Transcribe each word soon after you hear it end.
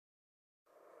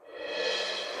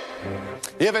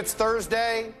If it's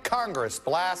Thursday, Congress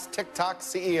blasts TikTok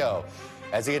CEO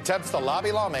as he attempts to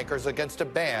lobby lawmakers against a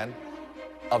ban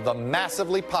of the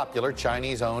massively popular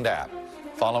Chinese-owned app,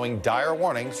 following dire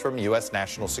warnings from U.S.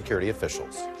 national security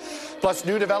officials. Plus,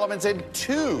 new developments in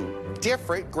two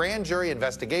different grand jury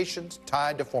investigations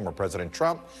tied to former President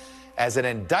Trump as an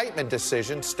indictment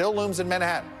decision still looms in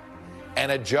Manhattan,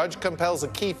 and a judge compels a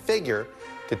key figure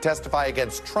to testify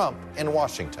against Trump in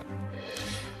Washington.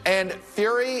 And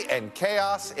fury and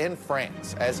chaos in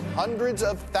France as hundreds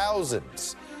of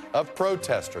thousands of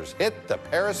protesters hit the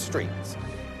Paris streets,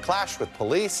 clash with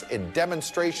police in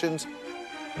demonstrations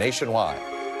nationwide.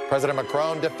 President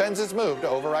Macron defends his move to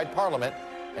override Parliament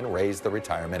and raise the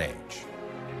retirement age.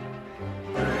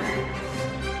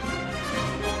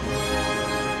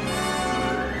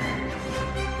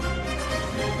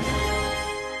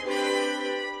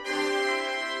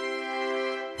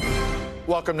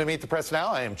 Welcome to Meet the Press Now.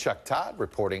 I am Chuck Todd,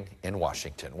 reporting in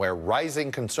Washington, where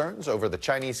rising concerns over the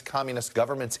Chinese Communist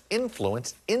government's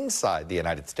influence inside the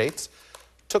United States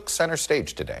took center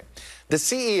stage today. The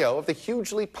CEO of the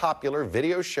hugely popular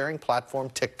video-sharing platform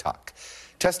TikTok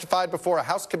testified before a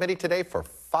House committee today for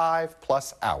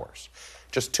 5+ hours,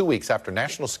 just 2 weeks after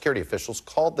national security officials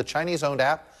called the Chinese-owned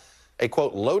app a,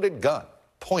 quote, loaded gun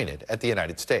pointed at the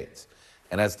United States,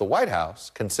 and as the White House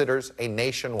considers a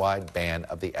nationwide ban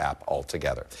of the app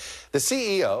altogether. The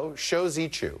CEO, Shou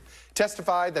Zichu,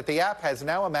 testified that the app has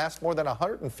now amassed more than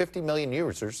 150 million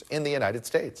users in the United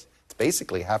States. It's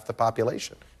basically half the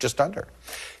population, just under.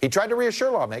 He tried to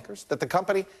reassure lawmakers that the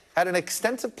company had an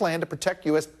extensive plan to protect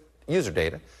U.S. user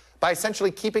data by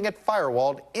essentially keeping it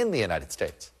firewalled in the United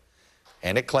States.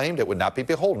 And it claimed it would not be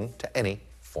beholden to any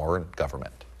foreign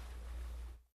government.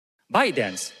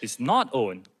 ByteDance is not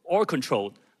owned or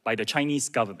controlled by the Chinese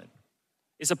government.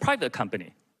 It's a private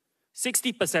company.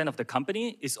 60% of the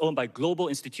company is owned by global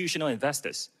institutional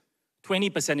investors.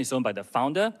 20% is owned by the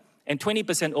founder, and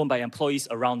 20% owned by employees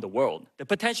around the world. The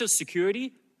potential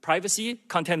security, privacy,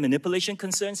 content manipulation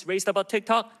concerns raised about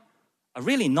TikTok are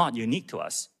really not unique to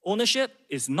us. Ownership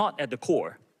is not at the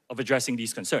core of addressing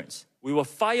these concerns. We will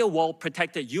firewall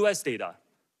protected US data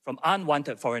from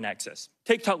unwanted foreign access.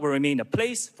 TikTok will remain a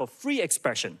place for free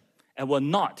expression and will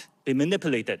not be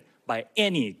manipulated by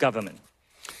any government.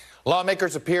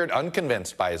 Lawmakers appeared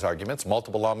unconvinced by his arguments.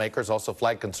 Multiple lawmakers also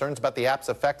flagged concerns about the app's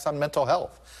effects on mental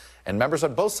health. And members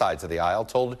on both sides of the aisle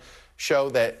told Shou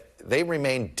that they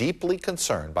remain deeply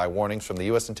concerned by warnings from the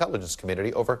U.S. intelligence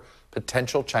community over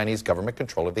potential Chinese government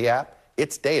control of the app,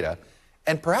 its data,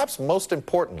 and perhaps most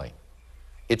importantly,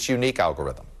 its unique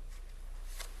algorithm.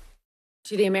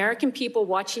 To the American people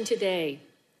watching today,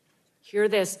 hear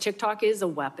this: TikTok is a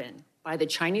weapon by the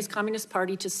Chinese Communist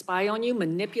Party to spy on you,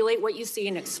 manipulate what you see,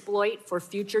 and exploit for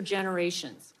future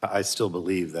generations. I still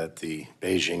believe that the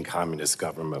Beijing Communist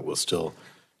government will still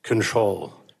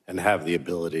control and have the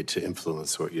ability to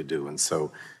influence what you do. And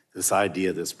so this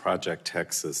idea, this Project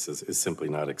Texas, is simply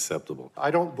not acceptable. I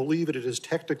don't believe that it is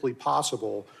technically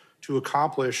possible to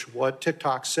accomplish what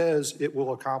TikTok says it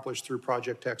will accomplish through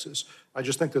Project Texas. I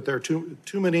just think that there are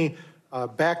too many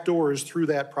back doors through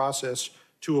that process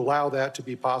to allow that to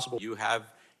be possible. You have,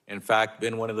 in fact,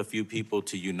 been one of the few people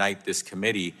to unite this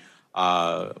committee,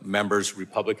 members,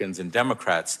 Republicans and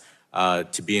Democrats,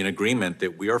 to be in agreement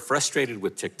that we are frustrated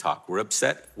with TikTok. We're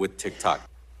upset with TikTok.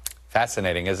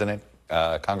 Fascinating, isn't it?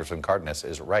 Congressman Cardenas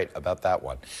is right about that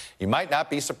one. You might not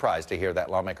be surprised to hear that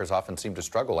lawmakers often seem to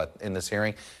struggle in this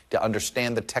hearing to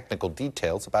understand the technical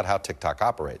details about how TikTok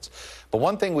operates. But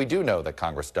one thing we do know that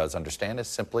Congress does understand is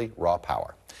simply raw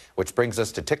power, which brings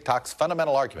us to TikTok's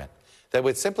fundamental argument that it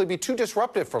would simply be too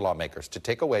disruptive for lawmakers to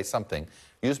take away something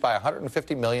used by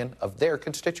 150 million of their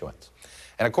constituents.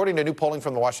 And according to new polling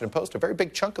from the Washington Post, a very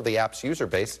big chunk of the app's user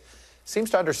base seems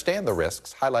to understand the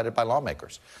risks highlighted by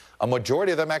lawmakers. A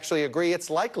majority of them actually agree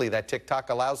it's likely that TikTok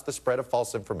allows the spread of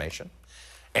false information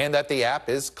and that the app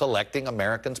is collecting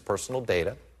Americans' personal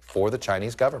data for the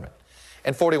Chinese government.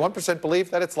 And 41% believe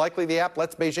that it's likely the app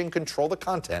lets Beijing control the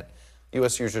content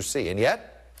U.S. users see. And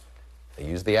yet, they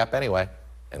use the app anyway,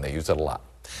 and they use it a lot.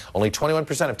 Only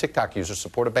 21% of TikTok users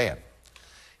support a ban.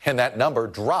 And that number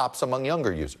drops among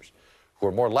younger users, who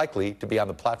are more likely to be on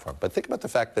the platform. But think about the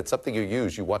fact that something you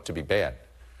use, you want to be banned.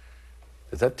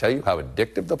 Does that tell you how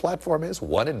addictive the platform is?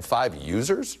 1 in 5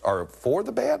 users are for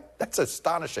the ban? That's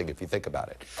astonishing if you think about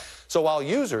it. So while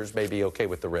users may be okay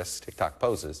with the risks TikTok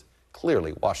poses,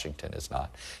 clearly Washington is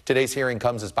not. Today's hearing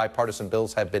comes as bipartisan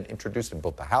bills have been introduced in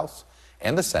both the House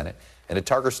and the Senate, and it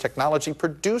targets technology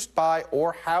produced by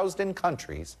or housed in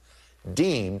countries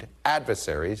deemed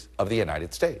adversaries of the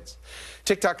United States.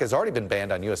 TikTok has already been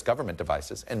banned on U.S. government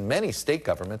devices, and many state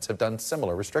governments have done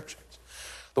similar restrictions.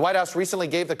 The White House recently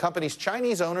gave the company's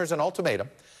Chinese owners an ultimatum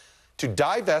to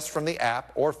divest from the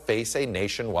app or face a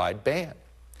nationwide ban.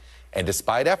 And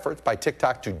despite efforts by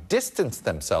TikTok to distance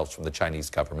themselves from the Chinese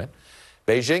government,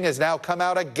 Beijing has now come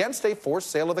out against a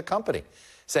forced sale of the company,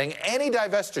 saying any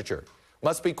divestiture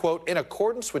must be, quote, in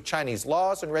accordance with Chinese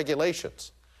laws and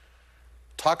regulations.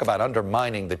 Talk about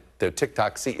undermining the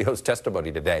TikTok CEO's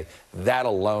testimony today. That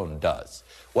alone does.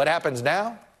 What happens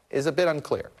now is a bit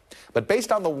unclear. But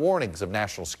based on the warnings of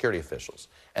national security officials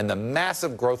and the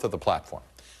massive growth of the platform,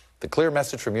 the clear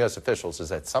message from U.S. officials is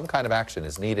that some kind of action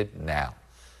is needed now.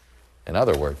 In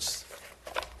other words,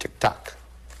 TikTok.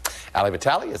 Ali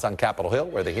Vitale is on Capitol Hill,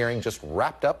 where the hearing just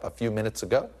wrapped up a few minutes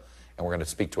ago, and we're going to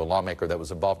speak to a lawmaker that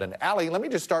was involved in it. Ali, let me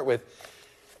just start with,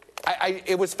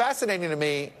 it was fascinating to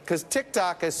me because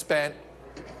TikTok has spent,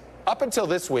 up until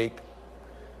this week,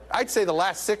 I'd say the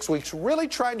last 6 weeks, really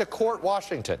trying to court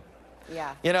Washington.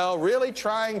 Yeah. You know, really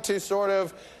trying to sort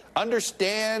of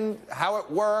understand how it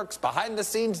works,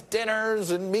 behind-the-scenes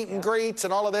dinners and meet and greets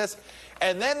and all of this.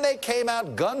 And then they came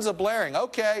out guns a-blaring.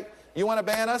 Okay, you want to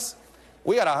ban us?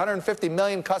 We got 150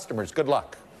 million customers. Good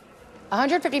luck.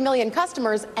 150 million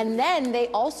customers, and then they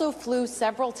also flew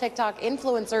several TikTok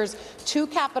influencers to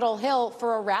Capitol Hill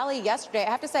for a rally yesterday. I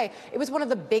have to say, it was one of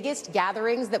the biggest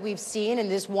gatherings that we've seen in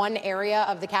this one area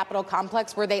of the Capitol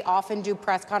complex where they often do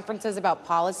press conferences about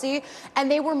policy.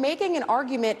 And they were making an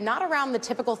argument not around the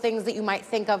typical things that you might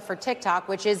think of for TikTok,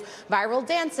 which is viral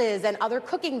dances and other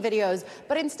cooking videos,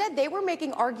 but instead they were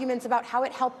making arguments about how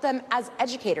it helped them as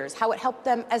educators, how it helped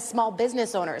them as small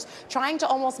business owners, trying to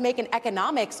almost make an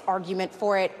economics argument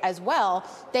for it as well.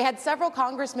 They had several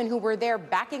congressmen who were there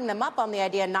backing them up on the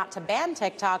idea not to ban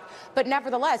TikTok, but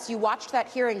nevertheless, you watched that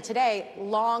hearing today,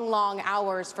 long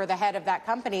hours for the head of that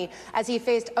company as he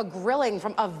faced a grilling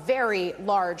from a very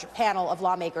large panel of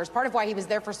lawmakers. Part of why he was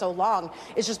there for so long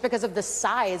is just because of the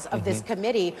size of this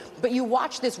committee. But you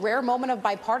watch this rare moment of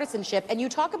bipartisanship, and you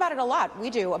talk about it a lot.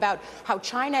 We do, about how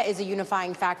China is a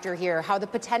unifying factor here, how the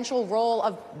potential role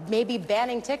of maybe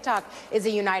banning TikTok is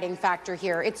a uniting factor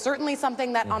here. It's certainly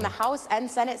something that on the House and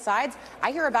Senate sides,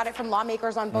 I hear about it from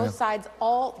lawmakers on both sides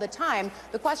all the time.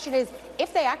 The question is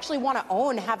if they actually want to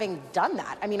own having done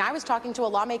that. I mean, I was talking to a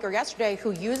lawmaker yesterday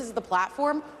who uses the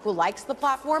platform, who likes the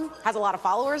platform, has a lot of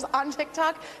followers on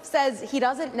TikTok, says he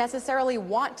doesn't necessarily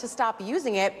want to stop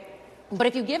using it. But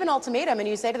if you give an ultimatum and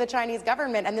you say to the Chinese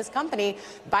government and this company,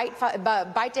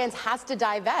 ByteDance has to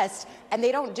divest, and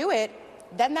they don't do it,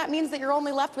 then that means that you're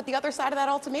only left with the other side of that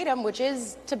ultimatum, which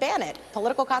is to ban it.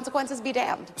 Political consequences be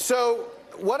damned. So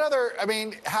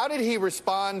how did he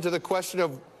respond to the question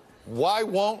of why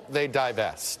won't they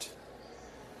divest?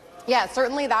 Yeah,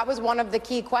 certainly that was one of the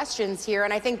key questions here.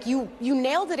 And I think you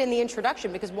nailed it in the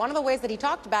introduction, because one of the ways that he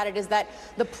talked about it is that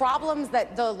the problems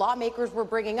that the lawmakers were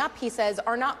bringing up, he says,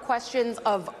 are not questions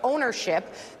of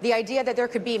ownership. The idea that there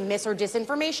could be mis or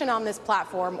disinformation on this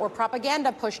platform or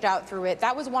propaganda pushed out through it,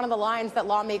 that was one of the lines that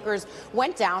lawmakers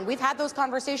went down. We've had those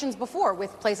conversations before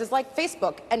with places like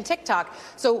Facebook and TikTok.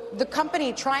 So the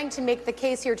company trying to make the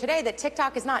case here today that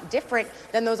TikTok is not different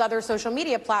than those other social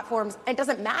media platforms. It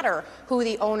doesn't matter who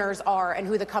the owners are and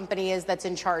who the company is that's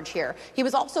in charge here. He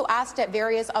was also asked at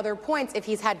various other points if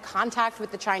he's had contact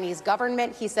with the Chinese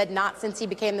government. He said not since he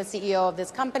became the CEO of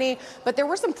this company, but there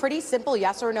were some pretty simple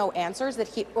yes or no answers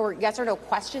or yes or no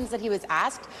questions that he was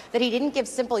asked that he didn't give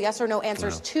simple yes or no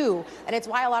answers to. And it's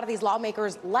why a lot of these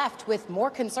lawmakers left with more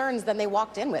concerns than they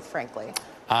walked in with, frankly.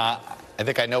 I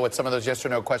think I know what some of those yes or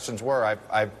no questions were.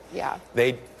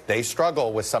 They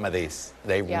struggle with some of these.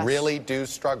 They really do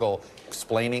struggle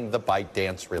explaining the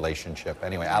ByteDance relationship.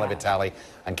 Anyway, Ali Vitale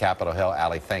on Capitol Hill.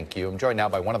 Ali, thank you. I'm joined now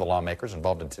by one of the lawmakers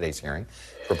involved in today's hearing,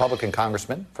 Republican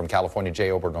Congressman from California, Jay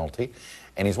Obernolte.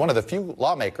 And he's one of the few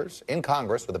lawmakers in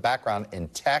Congress with a background in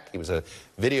tech. He was a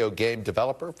video game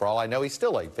developer. For all I know, he's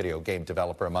still a video game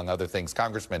developer, among other things.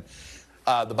 Congressman,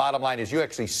 the bottom line is you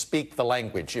actually speak the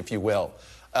language, if you will,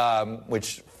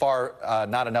 which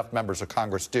not enough members of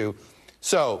Congress do.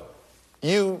 So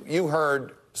you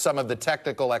heard some of the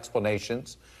technical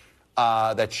explanations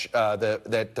that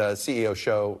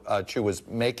CEO Chu was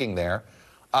making there.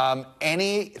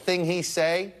 Anything he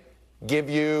say give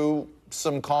you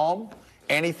some calm?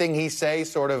 Anything he say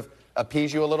sort of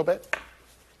appease you a little bit?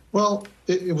 Well,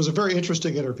 It was a very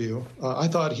interesting interview. I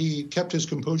thought he kept his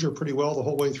composure pretty well the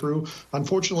whole way through.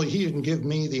 Unfortunately, he didn't give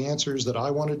me the answers that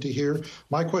I wanted to hear.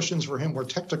 My questions for him were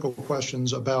technical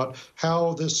questions about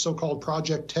how this so-called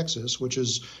Project Texas, which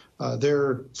is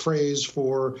their phrase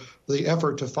for the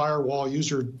effort to firewall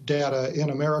user data in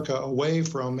America away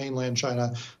from mainland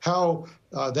China, how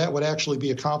that would actually be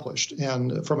accomplished.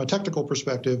 And from a technical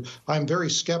perspective, I'm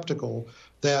very skeptical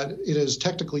that it is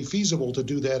technically feasible to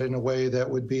do that in a way that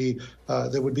would be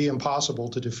impossible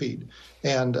to defeat.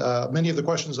 And many of the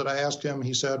questions that I asked him,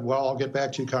 he said, "Well, I'll get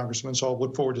back to you, Congressman." So I'll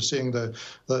look forward to seeing the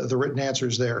written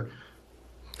answers there.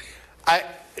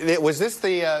 Was this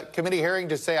the committee hearing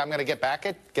to say, I'm going to get back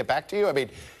to you? I mean,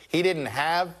 he didn't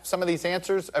have some of these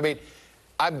answers. I mean,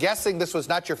 I'm guessing this was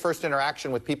not your first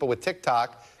interaction with people with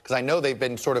TikTok, because I know they've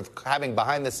been sort of having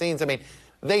behind the scenes. I mean,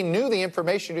 they knew the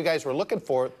information you guys were looking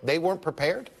for. They weren't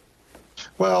prepared?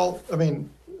 Well, I mean,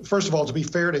 first of all, to be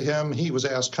fair to him, he was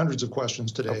asked hundreds of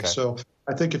questions today. Okay. So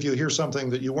I think if you hear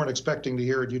something that you weren't expecting to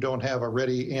hear and you don't have a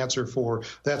ready answer for,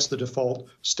 that's the default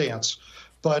stance.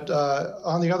 But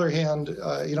on the other hand,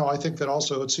 I think that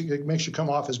also it makes you come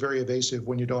off as very evasive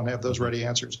when you don't have those ready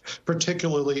answers,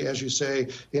 particularly, as you say,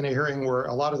 in a hearing where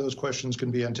a lot of those questions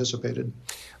can be anticipated.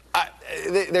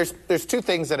 There's two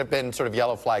things that have been sort of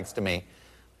yellow flags to me.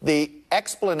 The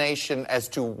explanation as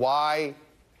to why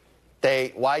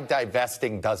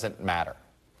divesting doesn't matter.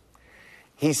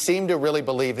 He seemed to really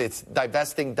believe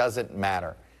divesting doesn't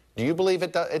matter. Do you believe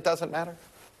it doesn't matter?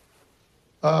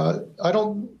 I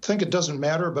don't think it doesn't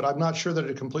matter, but I'm not sure that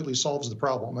it completely solves the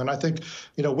problem. And I think,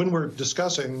 when we're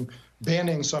discussing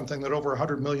banning something that over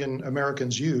 100 million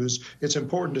Americans use, it's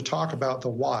important to talk about the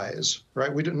whys,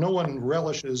 right? No one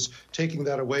relishes taking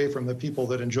that away from the people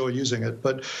that enjoy using it.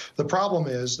 But the problem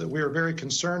is that we are very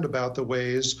concerned about the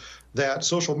ways that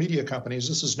social media companies,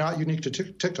 this is not unique to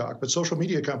TikTok, but social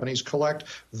media companies collect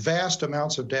vast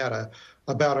amounts of data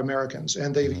about Americans.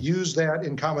 And they've used that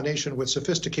in combination with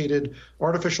sophisticated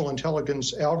artificial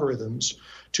intelligence algorithms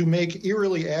to make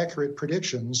eerily accurate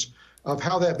predictions of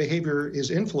how that behavior is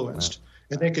influenced.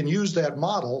 And they can use that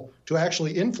model to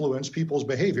actually influence people's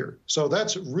behavior. So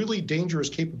that's really dangerous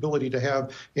capability to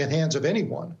have in hands of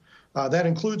anyone. That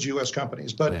includes U.S.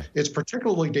 companies, but it's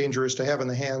particularly dangerous to have in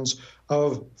the hands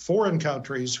of foreign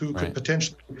countries who could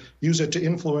potentially use it to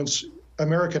influence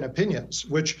American opinions,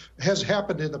 which has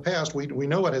happened in the past. We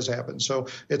know it has happened. So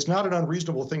it's not an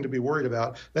unreasonable thing to be worried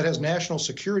about. That has national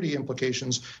security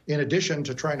implications in addition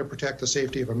to trying to protect the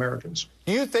safety of Americans.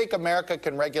 Do you think America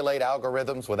can regulate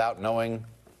algorithms without knowing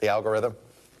the algorithm?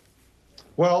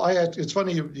 Well, it's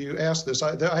funny you asked this.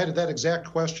 I had that exact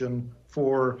question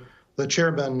for the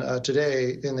chairman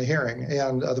today in the hearing.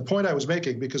 And the point I was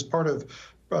making, because part of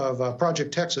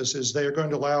Project Texas is they are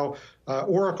going to allow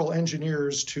Oracle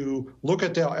engineers to look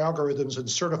at the algorithms and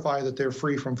certify that they're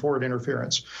free from foreign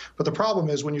interference. But the problem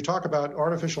is when you talk about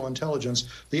artificial intelligence,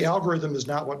 the algorithm is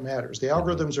not what matters. The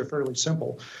algorithms are fairly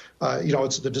simple.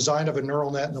 It's the design of a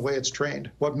neural net and the way it's trained.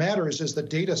 What matters is the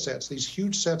data sets, these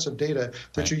huge sets of data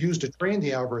that you use to train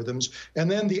the algorithms,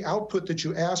 and then the output that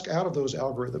you ask out of those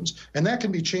algorithms. And that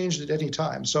can be changed at any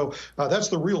time. So that's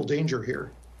the real danger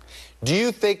here. Do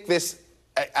you think this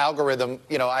algorithm,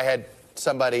 I had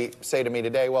somebody say to me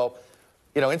today, well,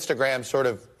 Instagram sort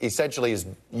of essentially is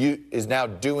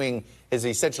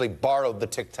essentially borrowed the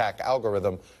TikTok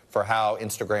algorithm for how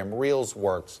Instagram Reels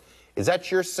works. Is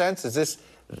that your sense? Is this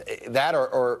that,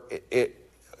 or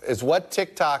is what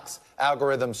TikTok's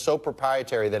algorithm so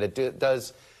proprietary that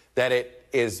it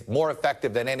is more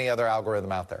effective than any other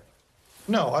algorithm out there?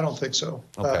 No, I don't think so.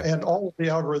 Okay. And all of the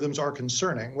algorithms are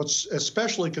concerning. What's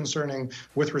especially concerning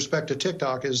with respect to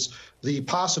TikTok is the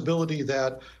possibility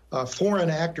that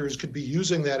foreign actors could be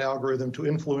using that algorithm to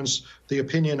influence the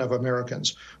opinion of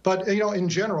Americans. But, in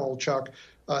general, Chuck,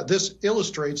 this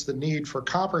illustrates the need for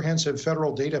comprehensive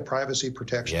federal data privacy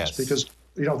protections. Because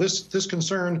this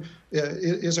concern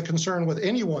is a concern with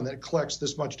anyone that collects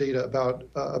this much data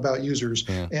about users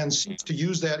and seeks to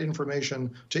use that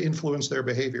information to influence their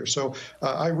behavior. So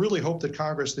I really hope that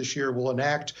Congress this year will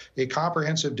enact a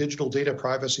comprehensive digital data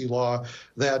privacy law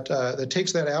that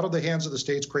takes that out of the hands of the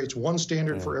states, creates one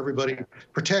standard for everybody,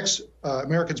 protects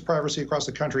Americans' privacy across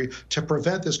the country to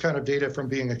prevent this kind of data from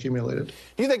being accumulated.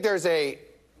 Do you think there's a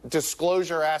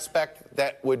disclosure aspect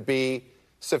that would be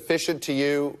sufficient to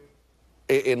you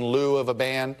in lieu of a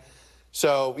ban?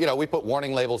 So, we put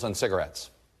warning labels on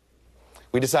cigarettes.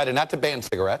 We decided not to ban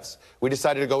cigarettes. We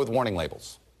decided to go with warning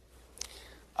labels.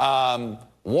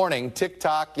 Warning,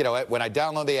 TikTok, when I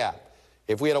download the app,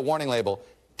 if we had a warning label,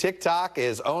 TikTok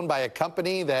is owned by a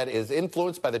company that is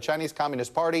influenced by the Chinese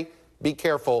Communist Party. Be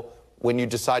careful when you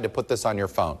decide to put this on your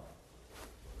phone.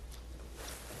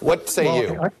 What say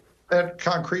you? That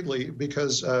concretely,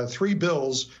 because 3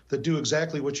 bills that do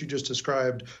exactly what you just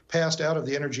described passed out of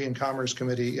the Energy and Commerce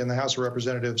Committee in the House of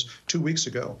Representatives 2 weeks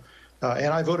ago.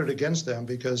 And I voted against them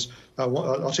because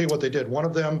I'll tell you what they did. One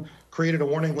of them created a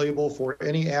warning label for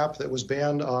any app that was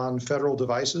banned on federal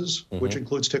devices, which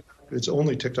includes TikTok. It's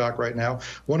only TikTok right now.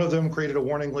 One of them created a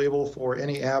warning label for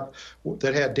any app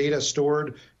that had data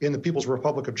stored in the People's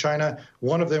Republic of China.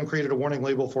 One of them created a warning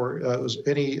label for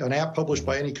an app published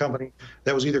by any company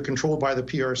that was either controlled by the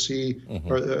PRC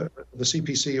or the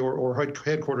CPC or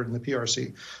headquartered in the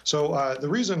PRC. So the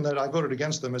reason that I voted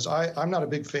against them is I'm not a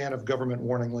big fan of government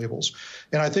warning labels.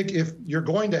 And I think if you're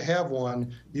going to have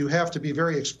one, you have to be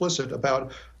very explicit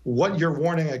about what you're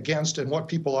warning against and what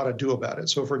people ought to do about it.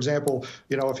 So, for example,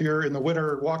 if you're in the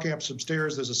winter walking up some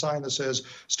stairs, there's a sign that says,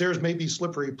 "Stairs may be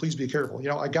slippery, please be careful."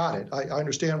 I got it. I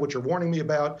understand what you're warning me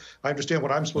about. I understand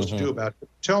what I'm supposed to do about it.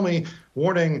 Tell me,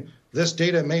 warning, this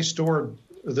app may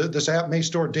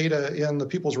store data in the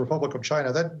People's Republic of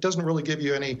China. That doesn't really give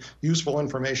you any useful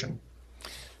information.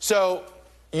 So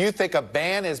you think a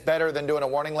ban is better than doing a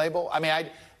warning label? I mean,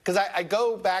 because I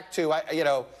go back to,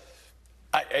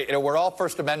 we're all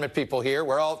First Amendment people here.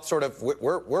 We're all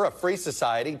we're a free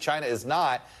society. China is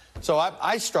not. So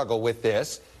I struggle with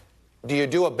this. Do you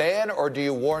do a ban or do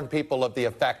you warn people of the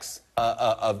effects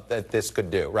of that this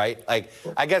could do, right? Like,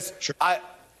 I guess, Sure.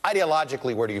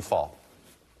 Ideologically, where do you fall?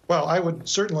 Well, I would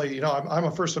certainly, I'm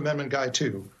a First Amendment guy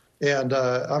too. And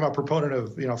I'm a proponent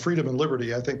of, freedom and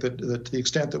liberty. I think that to the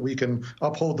extent that we can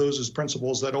uphold those as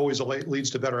principles, that always leads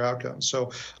to better outcomes.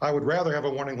 So I would rather have a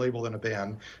warning label than a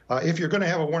ban. If you're going to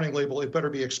have a warning label, it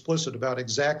better be explicit about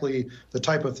exactly the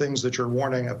type of things that you're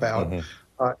warning about.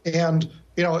 And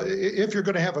if you're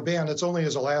going to have a ban, it's only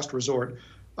as a last resort.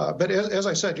 But as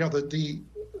I said,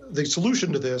 the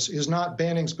solution to this is not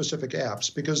banning specific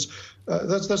apps, because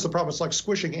that's the problem. It's like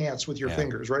squishing ants with your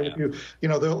fingers, right?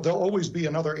 Yeah. There'll always be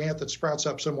another ant that sprouts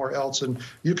up somewhere else, and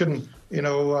you can,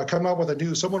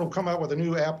 someone will come out with a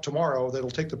new app tomorrow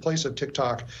that'll take the place of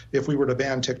TikTok if we were to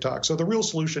ban TikTok. So the real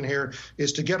solution here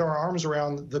is to get our arms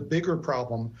around the bigger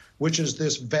problem, which is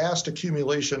this vast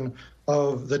accumulation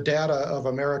of the data of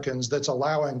Americans that's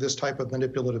allowing this type of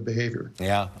manipulative behavior.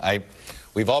 Yeah,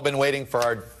 we've all been waiting for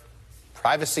our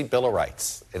Privacy Bill of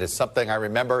Rights. It is something I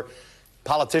remember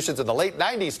politicians in the late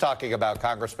 90s talking about,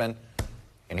 Congressman,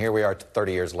 and here we are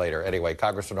 30 years later. Anyway,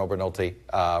 Congressman Obernolte,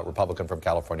 Republican from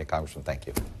California. Congressman, thank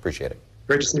you. Appreciate it.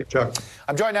 Great to see you, Chuck.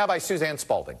 I'm joined now by Suzanne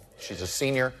Spalding. She's a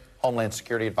senior Homeland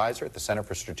Security advisor at the Center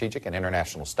for Strategic and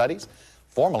International Studies,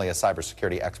 formerly a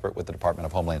cybersecurity expert with the Department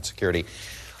of Homeland Security.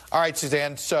 All right,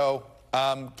 Suzanne, so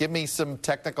give me some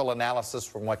technical analysis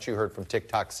from what you heard from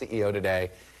TikTok's CEO today.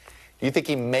 Do you think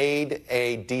he made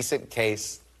a decent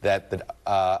case that the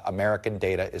American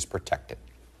data is protected?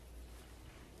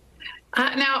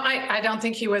 No, I don't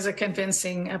think he was a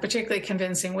particularly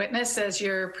convincing witness, as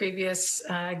your previous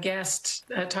guest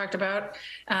talked about.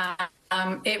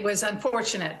 It was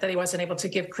unfortunate that he wasn't able to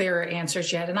give clearer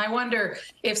answers yet. And I wonder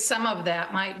if some of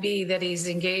that might be that he's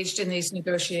engaged in these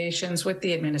negotiations with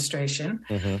the administration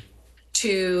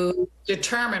to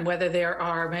determine whether there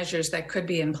are measures that could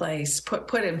be in place,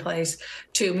 put in place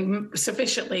to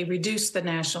sufficiently reduce the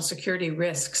national security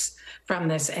risks from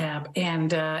this app,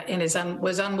 and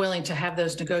was unwilling to have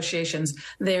those negotiations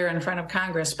there in front of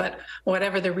Congress. But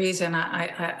whatever the reason,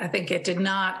 I think it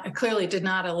clearly did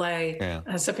not allay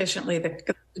sufficiently the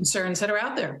concerns that are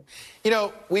out there.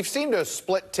 We've seemed to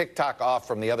split TikTok off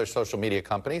from the other social media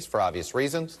companies for obvious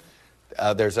reasons.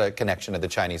 There's a connection to the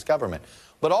Chinese government.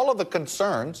 But all of the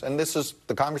concerns, and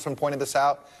the congressman pointed this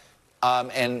out,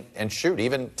 and shoot,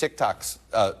 even TikTok's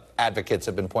advocates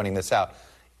have been pointing this out.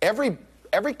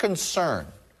 Every concern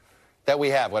that we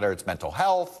have, whether it's mental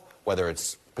health, whether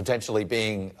it's potentially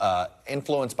being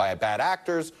influenced by bad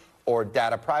actors or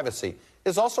data privacy,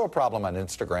 is also a problem on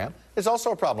Instagram, is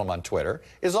also a problem on Twitter,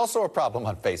 is also a problem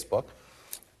on Facebook.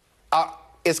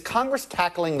 Is Congress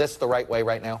tackling this the right way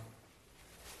right now?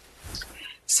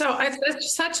 So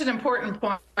it's such an important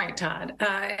point, Todd.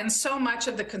 And so much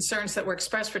of the concerns that were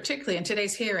expressed, particularly in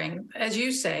today's hearing, as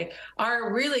you say,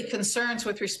 are really concerns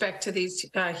with respect to these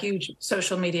huge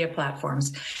social media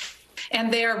platforms.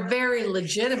 And they are very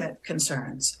legitimate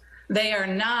concerns. They are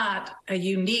not a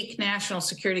unique national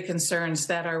security concerns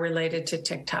that are related to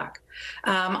TikTok.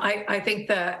 I think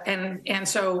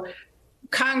so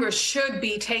Congress should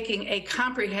be taking a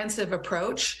comprehensive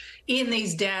approach in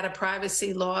these data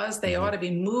privacy laws. They ought to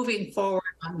be moving forward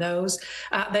on those.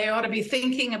 They ought to be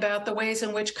thinking about the ways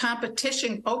in which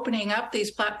competition, opening up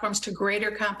these platforms to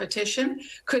greater competition,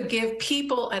 could give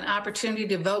people an opportunity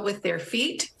to vote with their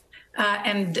feet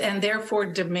and therefore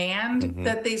demand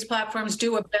that these platforms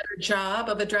do a better job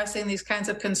of addressing these kinds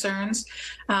of concerns.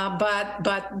 But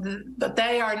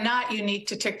they are not unique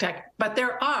to TikTok. But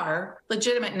there are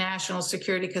legitimate national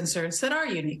security concerns that are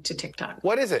unique to TikTok.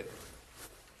 What is it?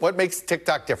 What makes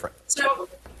TikTok different?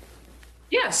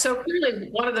 So clearly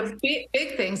one of the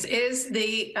big things is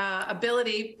the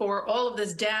ability for all of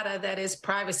this data that is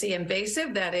privacy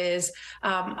invasive, that is,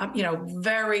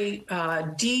 very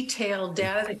detailed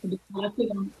data that can be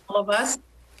collected on all of us,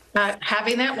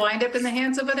 having that wind up in the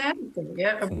hands of an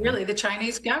adversary, really the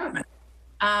Chinese government,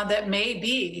 that may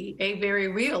be a very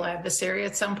real adversary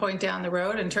at some point down the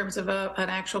road in terms of an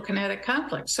actual kinetic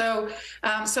conflict. So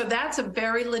that's a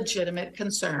very legitimate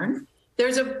concern.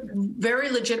 There's a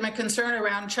very legitimate concern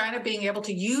around China being able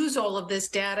to use all of this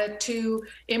data to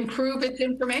improve its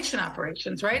information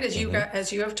operations, right? As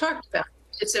you have talked about.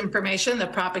 Its information, the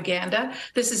propaganda.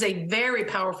 This is a very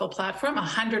powerful platform,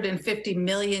 150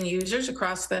 million users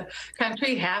across the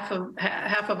country, half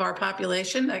of our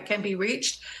population that can be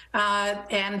reached,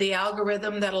 and the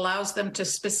algorithm that allows them to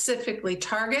specifically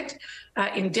target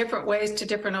in different ways to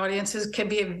different audiences can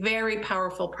be a very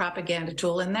powerful propaganda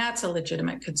tool, and that's a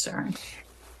legitimate concern.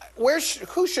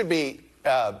 Who should be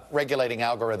regulating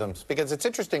algorithms? Because it's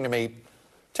interesting to me,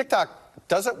 TikTok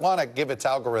doesn't want to give its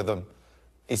algorithm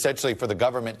essentially for the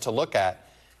government to look at.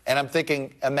 And I'm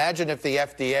thinking, imagine if the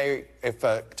FDA, if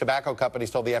tobacco companies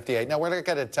told the FDA, no, we're not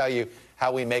going to tell you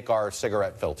how we make our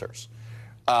cigarette filters.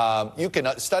 You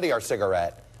can study our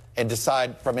cigarette and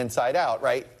decide from inside out,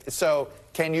 right? So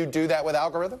can you do that with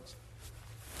algorithms?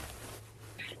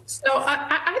 So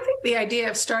I think the idea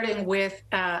of starting with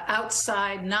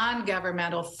outside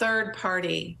non-governmental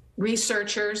third-party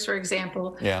researchers, for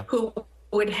example, who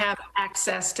would have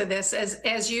access to this,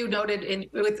 as you noted in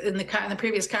the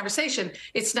previous conversation,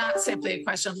 it's not simply a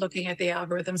question of looking at the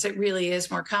algorithms. It really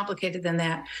is more complicated than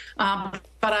that.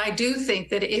 But I do think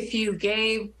that if you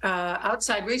gave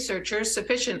outside researchers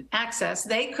sufficient access,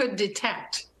 they could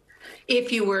detect if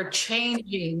you were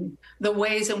changing the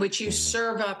ways in which you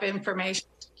serve up information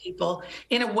to people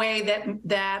in a way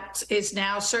that is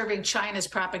now serving China's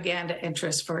propaganda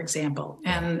interests, for example.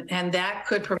 And that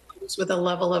could provide us with a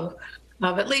level of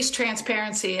at least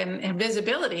transparency and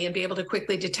visibility and be able to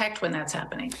quickly detect when that's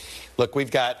happening. Look,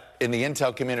 we've got, in the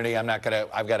intel community, I've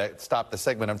got to stop the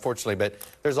segment, unfortunately, but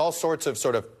there's all sorts of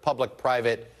sort of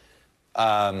public-private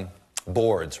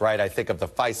boards, right? I think of the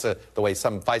FISA, the way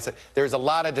some FISA, there's a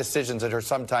lot of decisions that are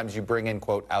sometimes you bring in,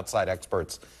 quote, outside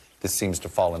experts. This seems to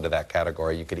fall into that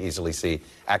category. You could easily see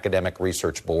academic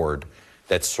research board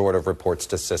that sort of reports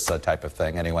to CISA type of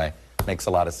thing. Anyway, makes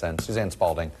a lot of sense. Suzanne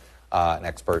Spalding, an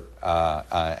expert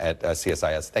at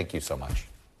CSIS. Thank you so much.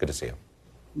 Good to see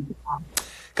you.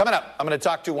 Coming up, I'm going to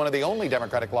talk to one of the only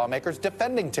Democratic lawmakers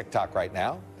defending TikTok right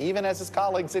now, even as his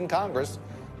colleagues in Congress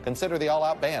consider the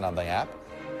all-out ban on the app.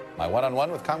 My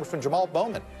one-on-one with Congressman Jamal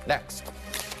Bowman next.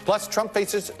 Plus, Trump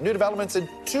faces new developments in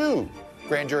 2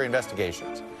 grand jury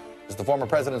investigations as the former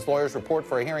president's lawyers report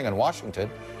for a hearing in Washington,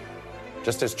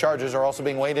 just as charges are also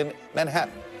being weighed in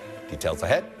Manhattan. Details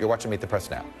ahead. You're watching Meet the Press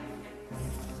Now.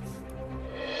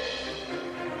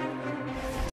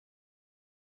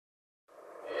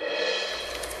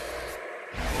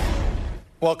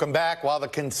 Welcome back. While the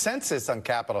consensus on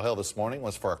Capitol Hill this morning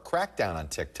was for a crackdown on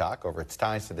TikTok over its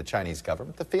ties to the Chinese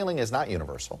government, the feeling is not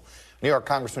universal. New York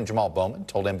Congressman Jamal Bowman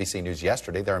told NBC News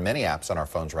yesterday there are many apps on our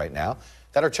phones right now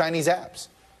that are Chinese apps.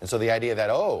 And so the idea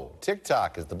that, oh,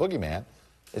 TikTok is the boogeyman,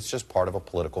 it's just part of a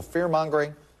political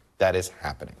fear-mongering that is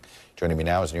happening. Joining me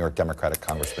now is New York Democratic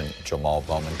Congressman Jamal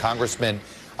Bowman. Congressman,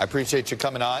 I appreciate you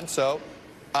coming on. So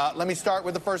let me start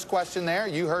with the first question there.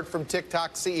 You heard from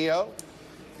TikTok CEO.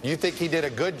 You think he did a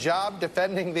good job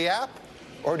defending the app?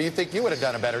 Or do you think you would have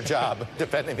done a better job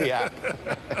defending the app?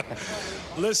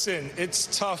 Listen,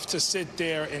 it's tough to sit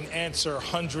there and answer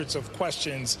hundreds of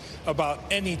questions about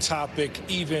any topic,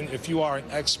 even if you are an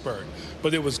expert.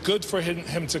 But it was good for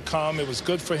him to come. It was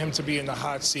good for him to be in the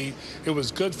hot seat. It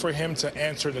was good for him to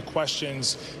answer the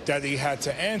questions that he had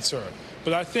to answer.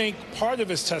 But I think part of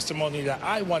his testimony that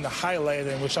I want to highlight,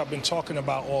 and which I've been talking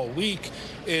about all week,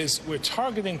 is we're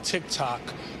targeting TikTok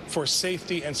for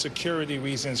safety and security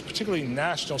reasons, particularly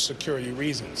national security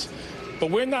reasons. But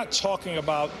we're not talking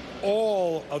about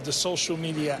all of the social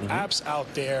media apps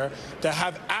out there that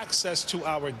have access to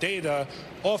our data,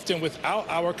 often without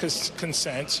our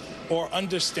consent or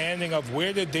understanding of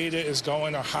where the data is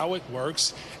going or how it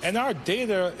works. And our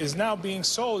data is now being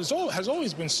sold, has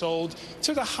always been sold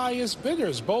to the highest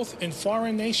bidders, both in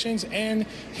foreign nations and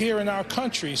here in our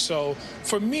country. So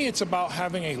for me, it's about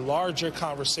having a larger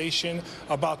conversation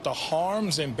about the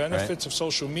harms and benefits of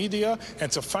social media,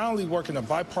 and to finally work in a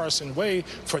bipartisan way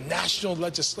for national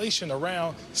legislation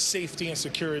around safety and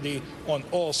security on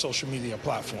all social media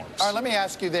platforms. All right, let me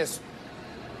ask you this.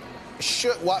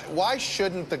 Why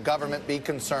shouldn't the government be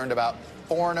concerned about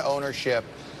foreign ownership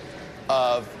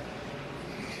of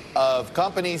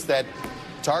companies that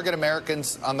target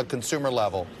Americans on the consumer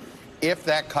level if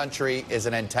that country is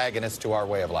an antagonist to our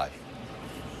way of life?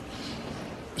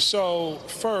 So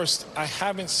first, I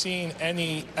haven't seen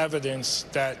any evidence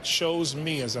that shows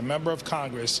me as a member of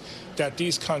Congress that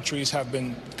these countries have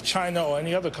been, China or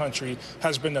any other country,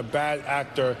 has been a bad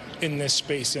actor in this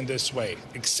space in this way,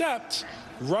 except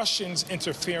Russians'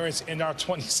 interference in our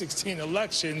 2016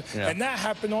 election, and that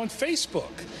happened on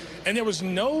Facebook. And there was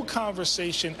no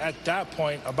conversation at that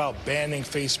point about banning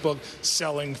Facebook,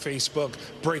 selling Facebook,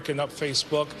 breaking up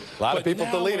Facebook. A lot of people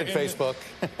deleted Facebook.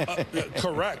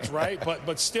 Correct, right?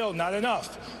 But still not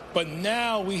enough. But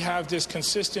now we have this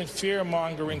consistent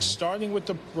fear-mongering, starting with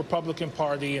the Republican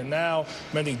Party, and now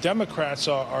many Democrats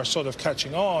are sort of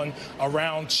catching on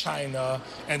around China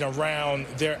and around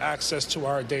their access to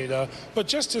our data, but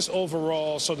just this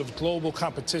overall sort of global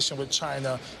competition with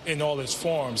China in all its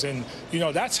forms. And, you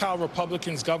know, that's how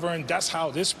Republicans govern. That's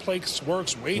how this place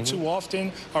works way too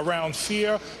often, around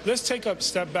fear. Let's take a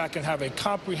step back and have a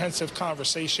comprehensive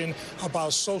conversation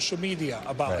about social media,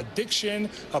 about addiction,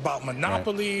 about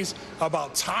monopolies,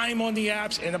 about time on the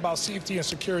apps, and about safety and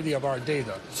security of our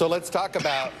data. So let's talk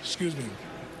about, excuse me,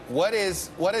 what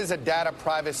is a data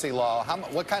privacy law?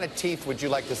 What kind of teeth would you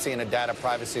like to see in a data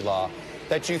privacy law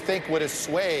that you think would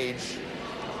assuage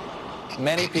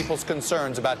many people's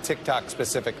concerns about TikTok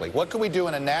specifically? What could we do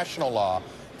in a national law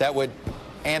that would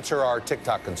answer our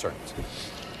TikTok concerns?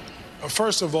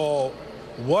 First of all,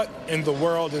 what in the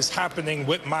world is happening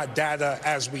with my data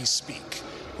as we speak?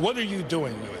 What are you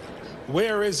doing with it?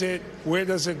 Where is it? Where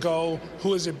does it go?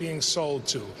 Who is it being sold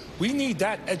to? We need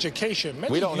that education.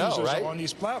 Many we don't know, users right? are on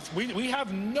these platforms. We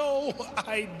have no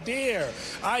idea.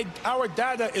 Our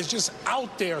data is just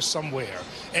out there somewhere,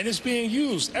 and it's being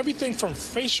used. Everything from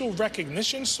facial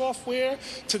recognition software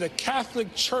to the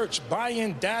Catholic Church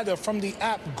buying data from the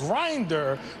app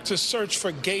Grindr to search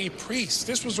for gay priests.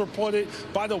 This was reported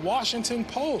by the Washington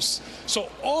Post. So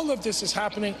all of this is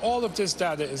happening. All of this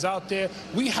data is out there.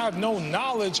 We have no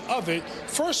knowledge of it.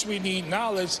 First, we need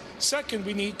knowledge. Second,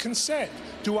 we need consent.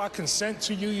 Do I consent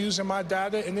to you using my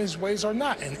data in these ways or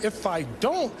not? And if I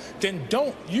don't, then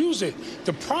don't use it.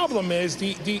 The problem is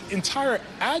the entire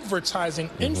advertising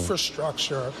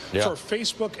infrastructure for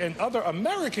Facebook and other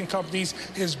American companies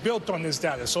is built on this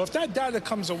data. So if that data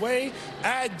comes away,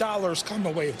 ad dollars come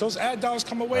away. If those ad dollars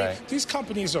come away, these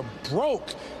companies are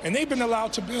broke, and they've been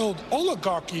allowed to build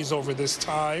oligarchies over this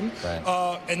time.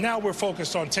 And now we're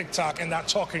focused on TikTok and not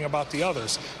talking about the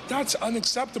others. That's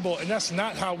unacceptable, and that's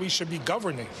not how we should be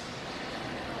governing.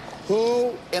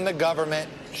 Who in the government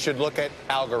should look at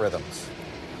algorithms?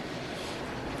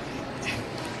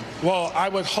 Well, I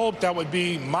would hope that would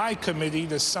be my committee,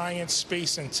 the Science,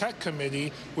 Space, and Tech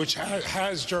Committee, which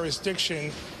has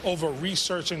jurisdiction over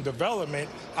research and development.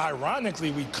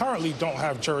 Ironically, we currently don't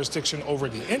have jurisdiction over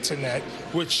the internet,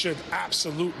 which should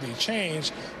absolutely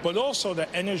change, but also the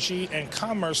Energy and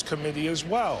Commerce Committee as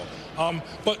well.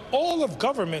 But all of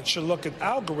government should look at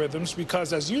algorithms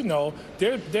because, as you know,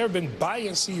 there have been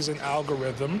biases in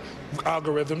algorithms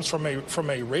from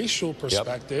a racial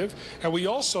perspective, and we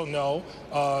also know,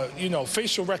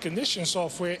 facial recognition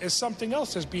software is something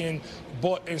else that's being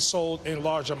bought and sold in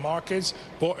larger markets,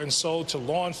 bought and sold to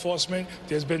law enforcement.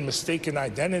 There's been mistaken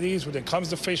identities when it comes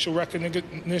to facial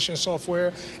recognition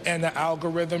software and the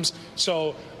algorithms.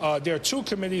 So there are two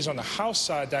committees on the House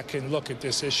side that can look at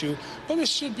this issue, but it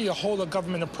should be a whole of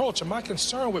government approach. And my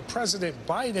concern with President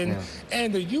Biden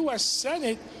and the U.S.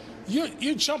 Senate,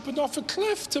 you're jumping off a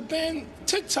cliff to ban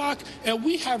TikTok, and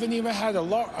we haven't even had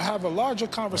have a larger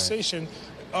conversation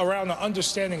around the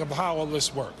understanding of how all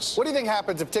this works. What do you think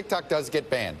happens if TikTok does get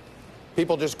banned?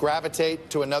 People just gravitate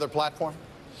to another platform?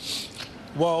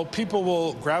 Well, people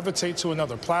will gravitate to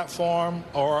another platform,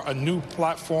 or a new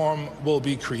platform will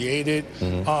be created.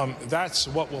 That's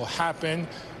what will happen.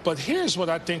 But here's what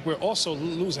I think we're also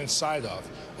losing sight of.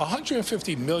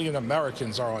 150 million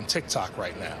Americans are on TikTok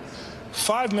right now.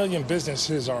 5 million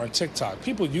businesses are on TikTok.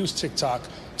 People use TikTok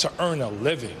to earn a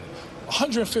living.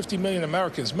 150 million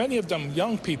Americans, many of them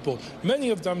young people, many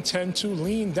of them tend to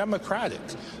lean Democratic.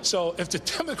 So if the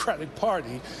Democratic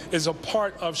Party is a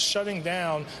part of shutting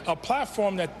down a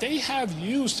platform that they have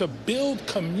used to build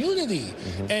community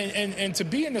and to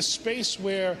be in a space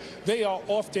where they are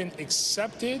often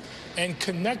accepted and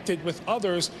connected with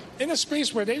others, in a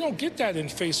space where they don't get that on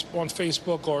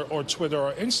Facebook or Twitter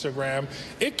or Instagram,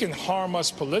 it can harm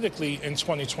us politically in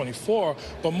 2024,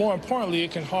 but more importantly,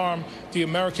 it can harm the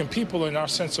American people in our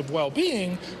sense of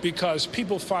well-being, because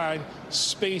people find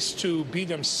space to be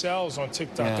themselves on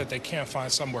TikTok that they can't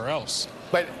find somewhere else.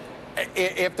 But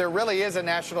if there really is a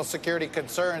national security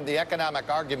concern, the economic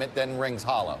argument then rings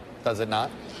hollow, does it not?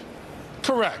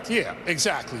 Correct. Yeah,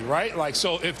 exactly. Right. Like,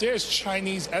 so if there's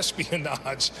Chinese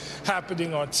espionage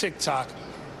happening on TikTok,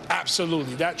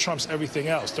 absolutely, that trumps everything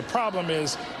else. The problem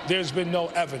is there's been no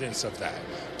evidence of that,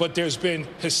 but there's been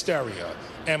hysteria.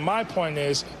 And my point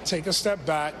is, take a step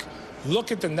back,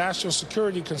 look at the national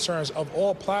security concerns of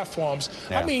all platforms.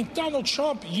 I mean, Donald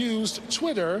Trump used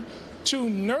Twitter to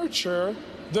nurture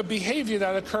the behavior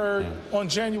that occurred on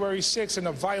January 6th in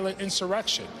a violent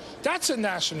insurrection. That's a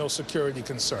national security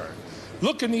concern.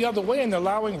 Looking the other way and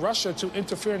allowing Russia to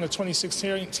interfere in the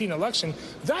 2016 election,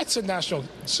 that's a national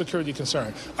security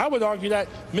concern. I would argue that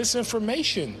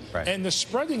misinformation and the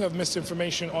spreading of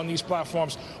misinformation on these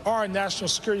platforms are a national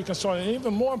security concern. And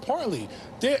even more importantly,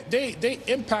 they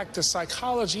impact the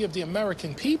psychology of the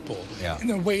American people in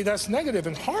a way that's negative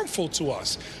and harmful to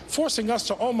us, forcing us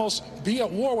to almost be at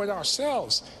war with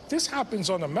ourselves. This happens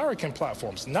on American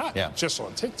platforms, not just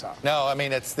on TikTok. No, I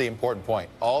mean, it's the important point.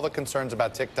 All the concerns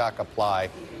about TikTok apply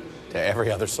to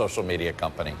every other social media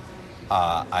company.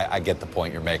 I get the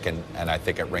point you're making, and I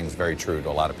think it rings very true to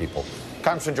a lot of people.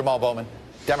 Congressman Jamal Bowman,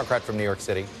 Democrat from New York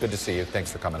City, good to see you.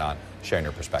 Thanks for coming on, sharing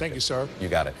your perspective. Thank you, sir. You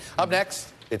got it. Up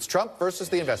next, it's Trump versus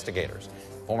the investigators.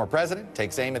 Former president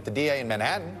takes aim at the DA in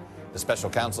Manhattan, the special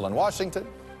counsel in Washington.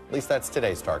 At least that's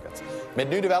today's targets. Amid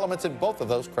new developments in both of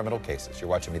those criminal cases. You're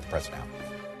watching Meet the Press now.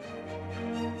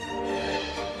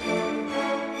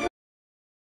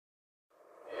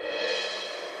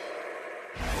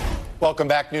 Welcome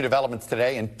back. New developments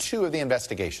today in two of the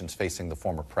investigations facing the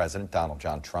former president, Donald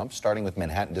John Trump, starting with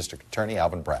Manhattan District Attorney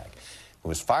Alvin Bragg, who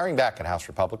was firing back at House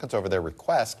Republicans over their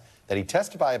request that he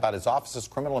testify about his office's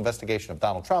criminal investigation of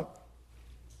Donald Trump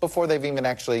before they've even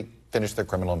actually finished their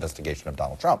criminal investigation of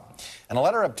Donald Trump. In a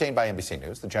letter obtained by NBC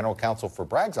News, the general counsel for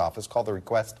Bragg's office called the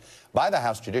request by the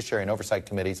House Judiciary and Oversight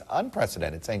Committees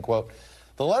unprecedented, saying, quote,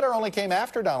 the letter only came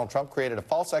after Donald Trump created a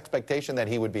false expectation that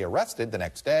he would be arrested the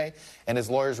next day, and his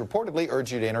lawyers reportedly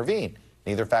urged you to intervene.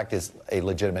 Neither fact is a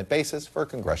legitimate basis for a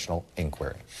congressional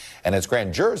inquiry. And as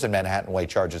grand jurors in Manhattan weigh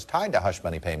charges tied to hush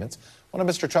money payments, one of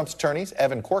Mr. Trump's attorneys,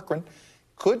 Evan Corcoran,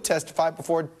 could testify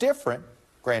before a different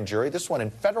grand jury, this one in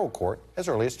federal court, as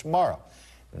early as tomorrow.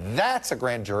 That's a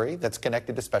grand jury that's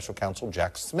connected to special counsel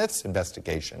Jack Smith's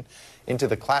investigation into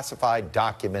the classified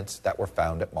documents that were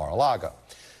found at Mar-a-Lago.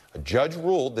 A judge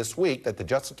ruled this week that the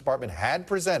Justice Department had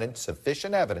presented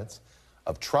sufficient evidence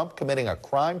of Trump committing a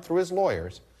crime through his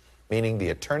lawyers, meaning the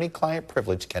attorney-client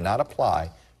privilege cannot apply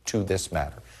to this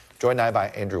matter. Joined now by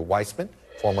Andrew Weissman,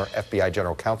 former FBI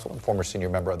general counsel and former senior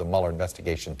member of the Mueller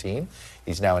investigation team.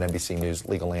 He's now an NBC News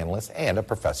legal analyst and a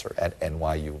professor at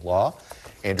NYU Law.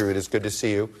 Andrew, it is good to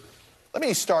see you. Let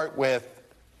me start with,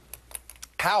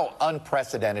 how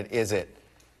unprecedented is it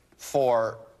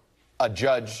for a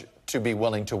judge to be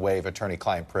willing to waive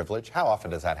attorney-client privilege? How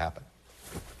often does that happen?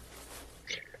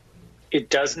 It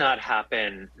does not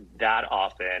happen that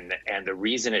often, and the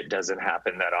reason it doesn't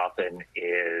happen that often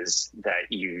is that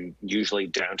you usually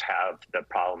don't have the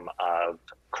problem of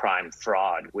crime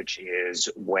fraud, which is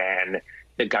when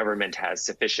the government has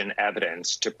sufficient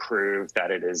evidence to prove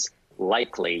that it is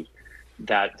likely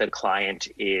that the client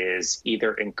is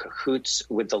either in cahoots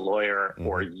with the lawyer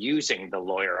or using the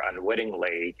lawyer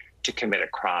unwittingly to commit a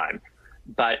crime.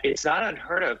 But it's not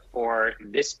unheard of for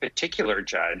this particular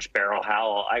judge, Beryl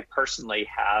Howell. I personally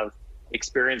have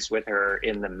experience with her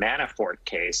in the Manafort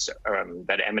case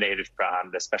that emanated from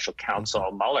the special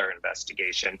counsel Mueller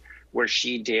investigation, where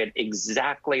she did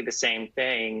exactly the same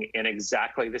thing in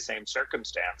exactly the same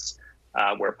circumstance,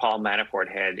 where Paul Manafort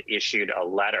had issued a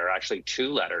letter, actually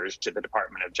two letters, to the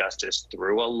Department of Justice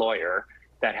through a lawyer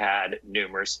that had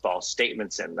numerous false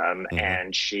statements in them.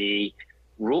 And she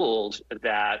ruled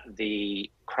that the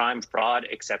crime fraud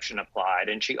exception applied.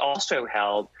 And she also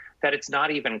held that it's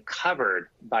not even covered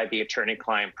by the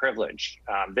attorney-client privilege.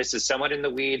 This is somewhat in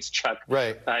the weeds, Chuck,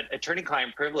 but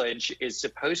attorney-client privilege is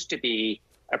supposed to be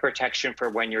a protection for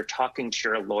when you're talking to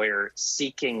your lawyer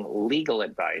seeking legal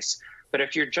advice. But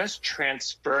if you're just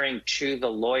transferring to the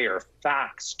lawyer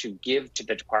facts to give to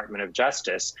the Department of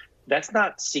Justice, that's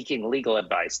not seeking legal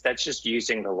advice. That's just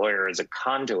using the lawyer as a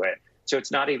conduit. So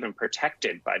it's not even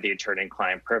protected by the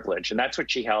attorney-client privilege. And that's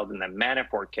what she held in the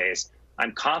Manafort case.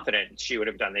 I'm confident she would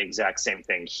have done the exact same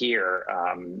thing here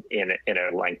in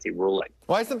a lengthy ruling.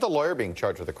 Why isn't the lawyer being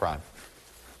charged with a crime?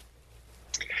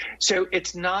 So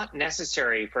it's not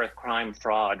necessary for a crime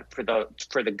fraud for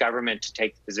the government to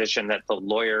take the position that the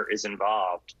lawyer is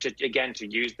involved. To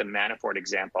use the Manafort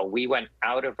example, we went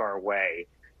out of our way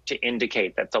to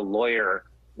indicate that the lawyer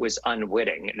was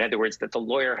unwitting. In other words, that the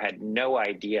lawyer had no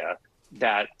idea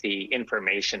that the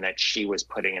information that she was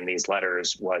putting in these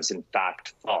letters was in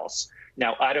fact false.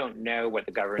 Now, I don't know what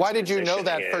the government's Why did you know position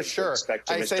that is for sure? with respect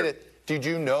to I say that, did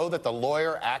you know that the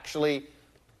lawyer actually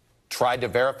tried to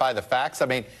verify the facts? I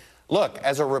mean, look,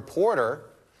 as a reporter,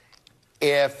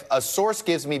 if a source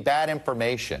gives me bad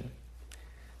information,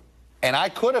 and I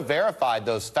could have verified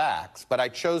those facts, but I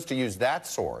chose to use that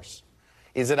source,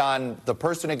 is it on the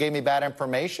person who gave me bad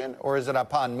information, or is it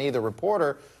upon me, the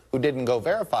reporter, who didn't go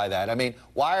verify that? I mean,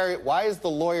 why is the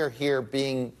lawyer here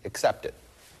being accepted?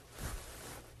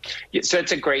 So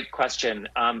it's a great question.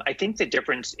 I think the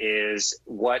difference is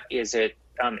what is it?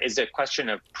 Is it a question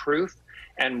of proof?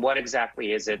 And what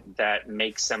exactly is it that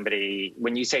makes somebody,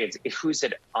 when you say it's who's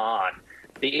it on,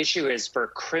 the issue is for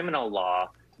criminal law,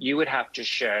 you would have to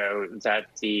show that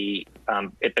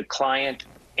if the client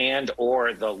and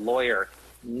or the lawyer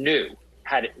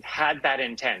had that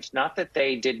intent, not that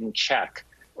they didn't check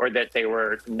or that they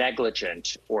were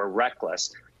negligent or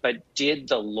reckless, but did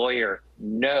the lawyer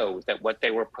know that what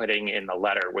they were putting in the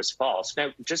letter was false?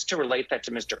 Now, just to relate that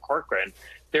to Mr. Corcoran,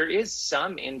 there is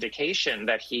some indication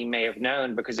that he may have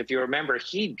known, because if you remember,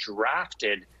 he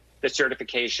drafted the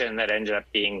certification that ended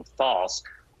up being false,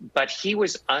 but he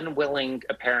was unwilling,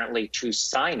 apparently, to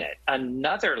sign it.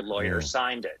 Another lawyer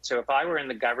signed it. So if I were in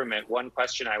the government, one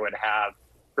question I would have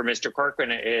for Mr.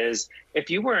 Corcoran is, if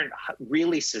you weren't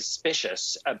really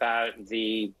suspicious about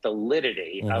the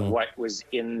validity of what was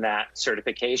in that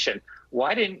certification,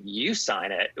 why didn't you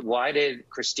sign it? Why did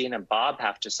Christina Bobb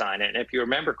have to sign it? And if you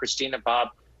remember, Christina Bobb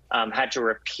had to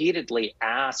repeatedly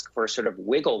ask for sort of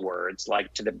wiggle words,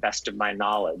 like, to the best of my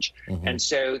knowledge. And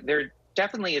so there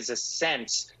definitely is a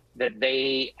sense that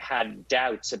they had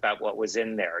doubts about what was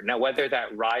in there. Now, whether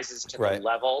that rises to the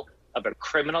level of a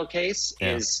criminal case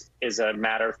is a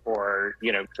matter for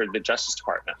the Justice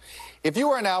Department. If you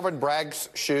were in Alvin Bragg's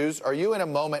shoes, are you in a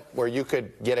moment where you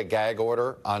could get a gag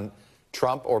order on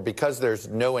Trump, or because there's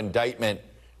no indictment,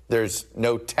 there's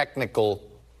no technical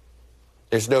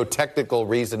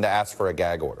reason to ask for a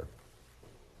gag order?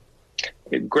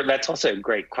 That's also a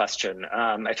great question.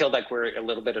 I feel like we're a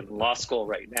little bit in law school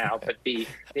right now, but the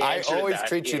answer I always to that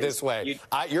treat you this way.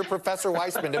 You're Professor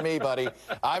Weissman to me, buddy.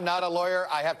 I'm not a lawyer.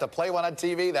 I have to play one on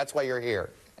TV. That's why you're here.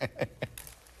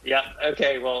 Yeah.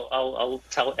 Okay. Well, I'll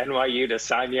tell NYU to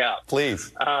sign you up.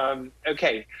 Please.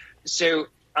 Okay. So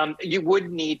you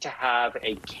would need to have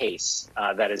a case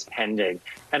that is pending.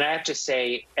 And I have to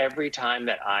say, every time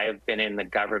that I have been in the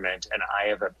government and I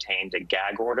have obtained a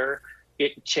gag order,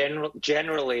 it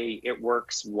generally it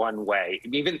works one way.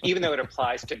 Even though it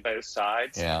applies to both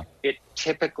sides, it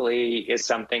typically is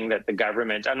something that the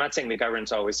government, I'm not saying the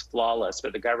government's always flawless,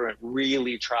 but the government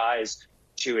really tries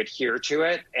to adhere to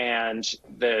it. And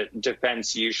the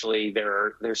defense, usually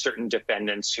there are certain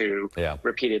defendants who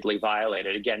repeatedly violate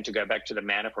it. Again, to go back to the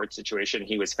Manafort situation,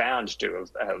 he was found to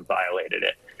have violated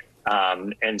it.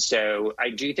 And so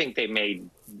I do think they may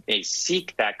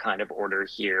seek that kind of order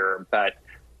here, but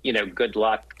good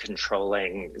luck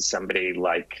controlling somebody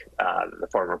like the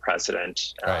former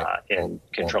president in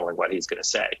controlling what he's going to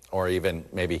say. Or even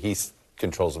maybe he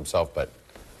controls himself, but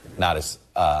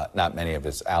not many of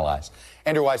his allies.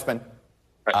 Andrew Weissman,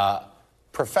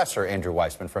 Professor Andrew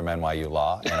Weissman from NYU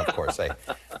Law, and of course a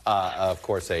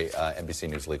NBC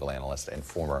News legal analyst and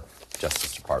former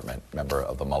Justice Department member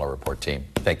of the Mueller report team.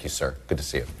 Thank you, sir. Good to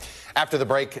see you. After the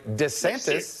break,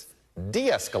 DeSantis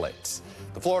de-escalates.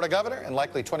 The Florida governor and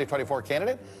likely 2024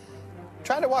 candidate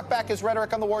trying to walk back his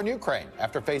rhetoric on the war in Ukraine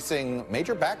after facing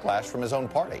major backlash from his own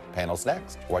party. Panel's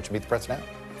next. Watch Meet the Press now.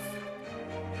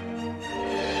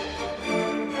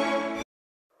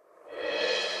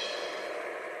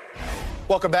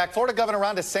 Welcome back. Florida Governor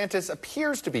Ron DeSantis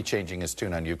appears to be changing his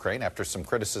tune on Ukraine after some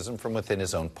criticism from within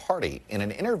his own party. In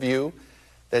an interview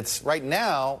that's right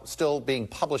now still being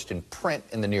published in print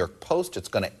in the New York Post, it's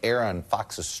going to air on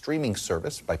Fox's streaming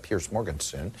service by Piers Morgan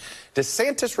soon,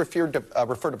 DeSantis referred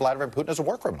to Vladimir Putin as a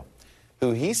war criminal,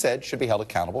 who he said should be held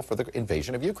accountable for the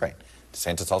invasion of Ukraine.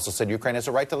 DeSantis also said Ukraine has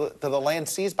a right to the land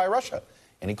seized by Russia,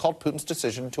 and he called Putin's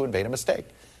decision to invade a mistake.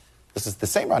 This is the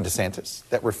same Ron DeSantis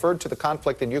that referred to the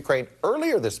conflict in Ukraine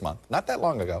earlier this month, not that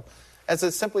long ago, as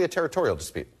simply a territorial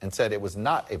dispute and said it was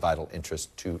not a vital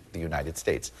interest to the United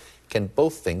States. Can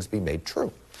both things be made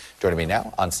true? Joining me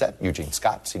now on set, Eugene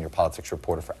Scott, senior politics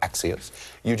reporter for Axios,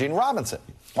 Eugene Robinson,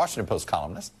 Washington Post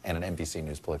columnist and an NBC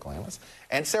News political analyst,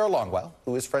 and Sarah Longwell,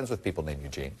 who is friends with people named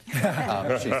Eugene.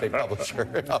 She's a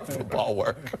publisher of football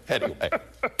work. Anyway,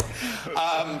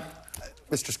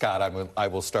 Mr. Scott, I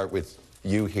will start with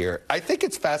you here. I think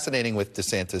it's fascinating with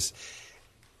DeSantis.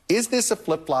 Is this a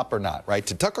flip-flop or not, right?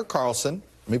 To Tucker Carlson,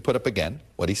 let me put up again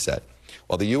what he said.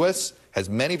 While the U.S. has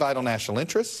many vital national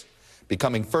interests,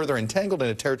 becoming further entangled in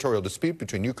a territorial dispute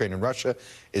between Ukraine and Russia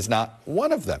is not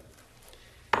one of them.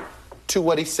 To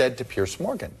what he said to Piers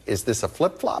Morgan, is this a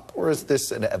flip-flop or is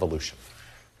this an evolution?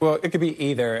 Well, it could be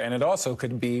either, and it also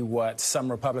could be what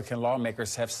some Republican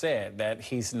lawmakers have said, that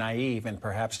he's naive and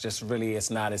perhaps just really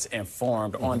is not as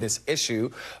informed on this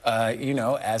issue,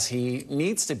 as he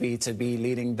needs to be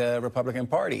leading the Republican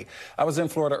Party. I was in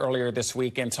Florida earlier this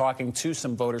week and talking to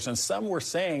some voters, and some were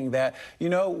saying that, we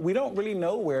don't really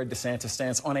know where DeSantis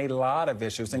stands on a lot of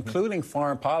issues, including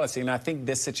foreign policy, and I think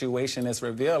this situation is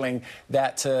revealing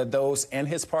that to those in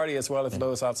his party as well as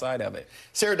those outside of it.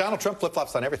 Sarah, Donald Trump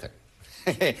flip-flops on everything.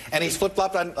 And he's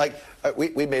flip-flopped on,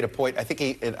 we made a point, I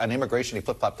think on immigration, he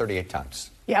flip-flopped 38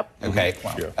 times. Yep. Okay.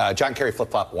 Wow. Yeah. John Kerry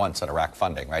flip-flopped once on Iraq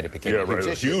funding, right? It became a huge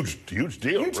issue. Huge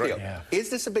deal. Huge right. deal. Yeah.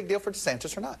 Is this a big deal for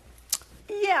DeSantis or not?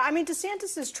 Yeah, I mean,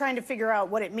 DeSantis is trying to figure out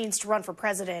what it means to run for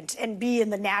president and be in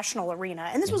the national arena.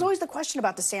 And this was always the question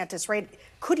about DeSantis, right?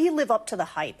 Could he live up to the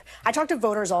hype? I talk to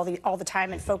voters all the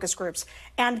time in focus groups,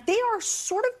 and they are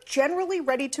sort of generally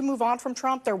ready to move on from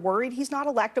Trump. They're worried he's not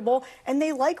electable, and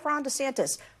they like Ron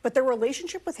DeSantis. But their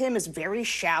relationship with him is very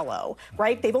shallow,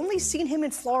 right? They've only seen him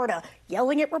in Florida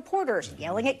yelling at reporters,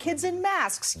 yelling at kids in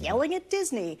masks, yelling at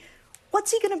Disney. What's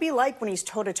he going to be like when he's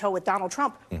toe-to-toe with Donald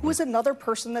Trump, who is another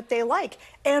person that they like?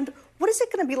 And what is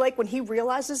it going to be like when he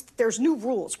realizes that there's new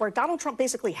rules, where Donald Trump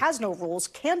basically has no rules,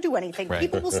 can't do anything,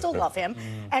 people will still love him,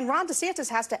 and Ron DeSantis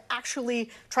has to actually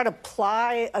try to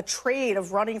ply a trade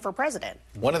of running for president?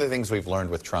 One of the things we've learned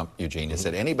with Trump, Eugene, is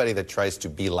that anybody that tries to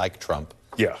be like Trump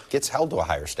gets held to a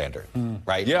higher standard,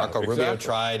 right? Yeah, Marco Rubio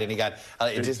tried, and he got,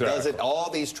 it just does it. All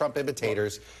these Trump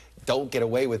imitators don't get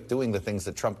away with doing the things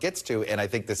that Trump gets to, and I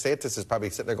think DeSantis is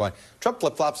probably sitting there going, Trump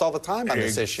flip-flops all the time on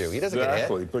this issue. He doesn't get hit.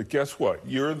 Exactly, but guess what?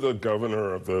 You're the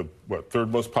governor of the,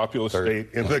 third most populous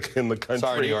state in the country.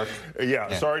 Sorry, New York.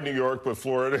 Yeah, sorry, New York, but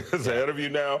Florida is ahead of you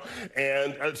now.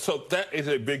 And so that is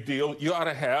a big deal. You ought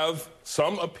to have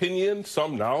some opinion,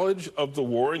 some knowledge of the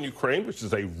war in Ukraine, which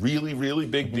is a really, really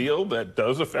big deal that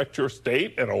does affect your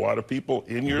state and a lot of people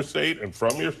in your state and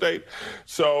from your state.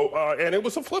 So, and it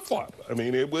was a flip-flop. I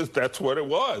mean, that's what it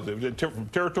was. It was from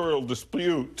territorial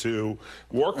dispute to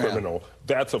war criminal.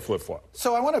 That's a flip-flop.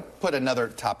 So I want to put another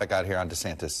topic out here on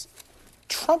DeSantis.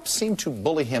 Trump seemed to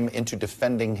bully him into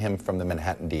defending him from the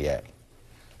Manhattan DA.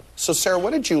 So, Sarah,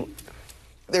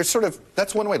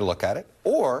 that's one way to look at it.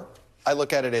 Or I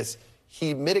look at it as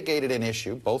he mitigated an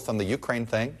issue, both on the Ukraine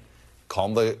thing,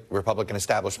 calmed the Republican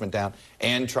establishment down,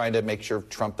 and trying to make sure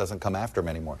Trump doesn't come after him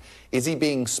anymore. Is he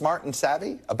being smart and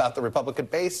savvy about the Republican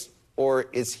base, or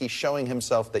is he showing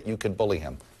himself that you can bully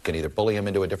him? You can either bully him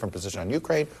into a different position on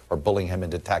Ukraine or bullying him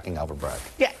into attacking Alvin Bragg.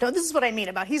 Yeah, no, this is what I mean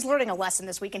about he's learning a lesson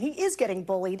this week, and he is getting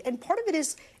bullied. And part of it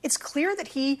is it's clear that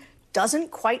he doesn't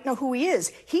quite know who he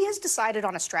is. He has decided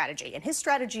on a strategy, and his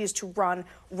strategy is to run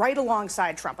right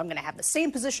alongside Trump. I'm going to have the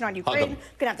same position on Ukraine. I'm going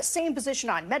to have the same position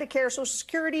on Medicare, Social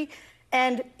Security.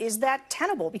 And is that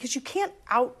tenable? Because you can't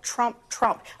out-Trump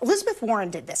Trump. Elizabeth Warren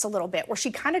did this a little bit, where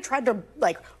she kind of tried to,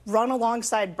 run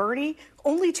alongside Bernie,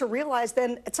 only to realize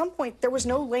then at some point there was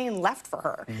no lane left for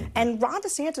her. And Ron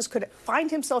DeSantis could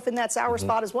find himself in that sour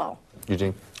spot as well.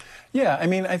 Eugene? Yeah, I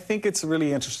mean, I think it's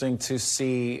really interesting to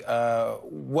see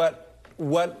what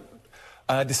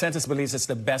DeSantis believes it's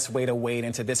the best way to wade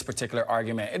into this particular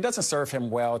argument. It doesn't serve him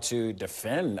well to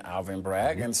defend Alvin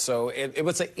Bragg, and so it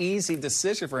was an easy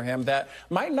decision for him that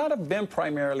might not have been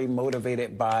primarily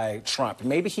motivated by Trump.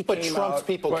 Maybe he But came Trump's out,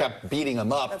 people kept beating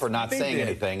him up for not saying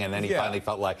anything, and then he finally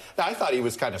felt like. Now, I thought he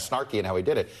was kind of snarky in how he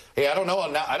did it. Hey, I don't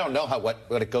know how what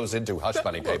it goes into hush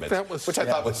money payments, which I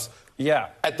thought was Yeah.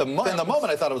 In the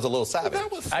moment, I thought it was a little savage.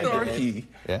 That was snarky.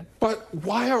 Yeah. But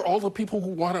why are all the people who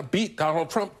want to beat Donald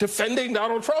Trump defending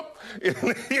Donald Trump?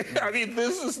 I mean,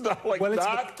 this is not like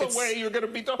not the way you're going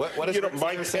to beat Donald. What is you know,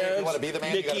 Mike Pence,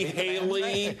 Nikki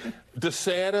Haley,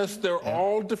 DeSantis, they're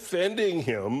all defending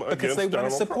him because against they want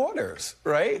Donald his supporters,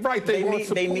 Trump. right? Right.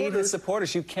 They need his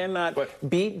supporters. You cannot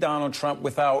beat Donald Trump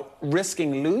without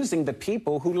risking losing the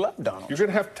people who love Donald. You're going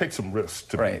to have to take some risks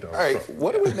to beat Donald Trump. All right.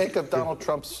 What do we make of Donald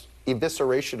Trump's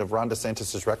evisceration of Ron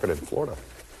DeSantis' record in Florida?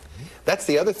 That's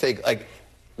the other thing. Like,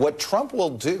 what Trump will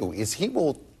do is he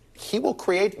will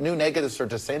create new negatives for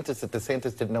DeSantis that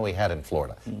DeSantis didn't know he had in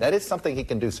Florida. That is something he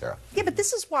can do, Sarah. Yeah, but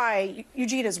this is why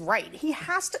Eugene is right. He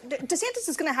has to. DeSantis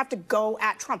is going to have to go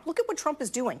at Trump. Look at what Trump is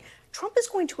doing. Trump is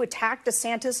going to attack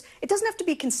DeSantis. It doesn't have to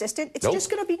be consistent. It's just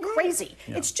going to be crazy.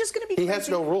 Yeah. It's just going to be crazy. He has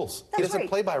no rules. He doesn't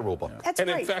play by a rule book. That's and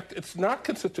in fact, it's not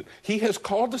consistent. He has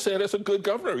called DeSantis a good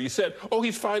governor. He said, oh,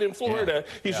 he's fine in Florida.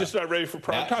 He's just not ready for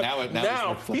prime time.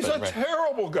 Now he's a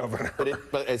terrible governor.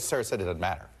 But as Sarah said, it doesn't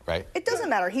matter, right? It doesn't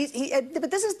matter. But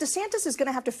DeSantis is going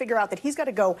to have to figure out that he's got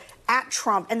to go at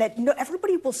Trump and that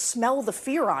everybody will smell the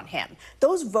fear on him.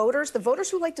 Those voters, the voters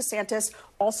who like DeSantis,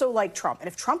 also like Trump. And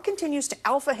if Trump continues to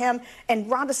alpha him and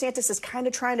Ron DeSantis is kind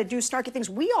of trying to do snarky things,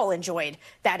 we all enjoyed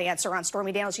that answer on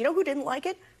Stormy Daniels. You know who didn't like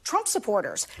it? Trump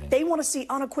supporters. They want to see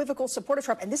unequivocal support of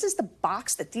Trump. And this is the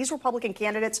box that these Republican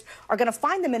candidates are going to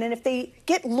find them in. And if they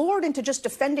get lured into just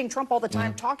defending Trump all the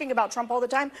time, talking about Trump all the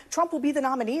time, Trump will be the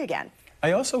nominee again.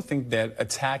 I also think that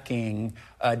attacking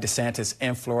DeSantis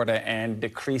in Florida and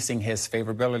decreasing his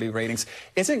favorability ratings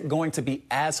isn't going to be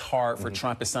as hard for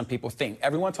Trump as some people think.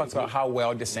 Everyone talks about how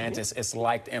well DeSantis is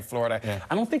liked in Florida.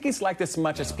 I don't think he's liked as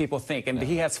much as people think. And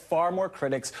he has far more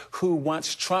critics who,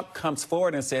 once Trump comes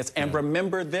forward and says, and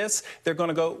remember this, they're going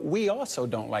to go, we also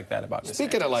don't like that about DeSantis.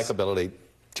 Speaking of likability,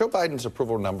 Joe Biden's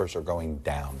approval numbers are going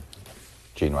down.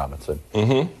 Gene Robinson.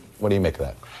 What do you make of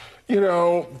that? You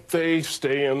know, they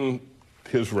stay in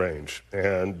his range,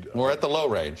 and we're at the low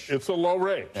range. It's a low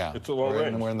range. Yeah, it's a low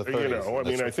range. We're in the 30s. You know, I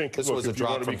mean, I think this was a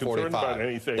drop from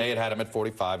 45. They had him at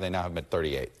 45. They now have him at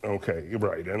 38. Okay, you're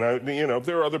right. And you know,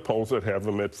 there are other polls that have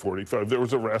him at 45. There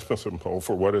was a Rasmussen poll,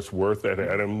 for what it's worth, that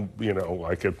had him, you know,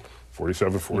 like at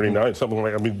 47, 49, something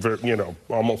like. I mean, you know,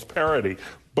 almost parity.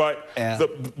 But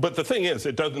the thing is,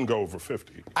 it doesn't go over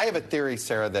 50. I have a theory,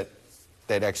 Sarah, that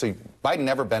actually Biden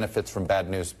never benefits from bad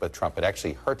news with Trump. It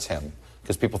actually hurts him.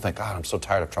 Because people think, God, I'm so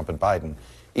tired of Trump and Biden,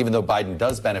 even though Biden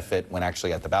does benefit when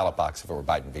actually at the ballot box if it were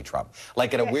Biden v. Trump.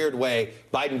 Like, in a weird way,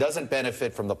 Biden doesn't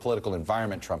benefit from the political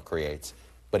environment Trump creates,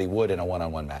 but he would in a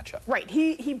one-on-one matchup. Right.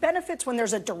 He benefits when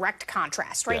there's a direct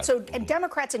contrast, right? Yeah. So, and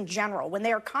Democrats in general, when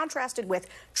they are contrasted with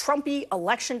Trumpy,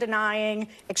 election-denying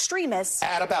extremists...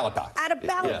 At a ballot box. At a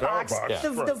ballot box,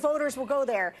 the voters will go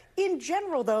there. In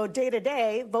general, though,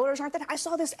 day-to-day, voters aren't that... I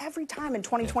saw this every time in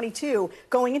 2022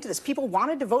 going into this. People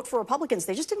wanted to vote for Republicans.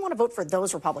 They just didn't want to vote for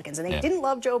those Republicans. And they didn't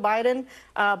love Joe Biden,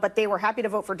 but they were happy to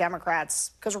vote for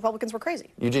Democrats because Republicans were crazy.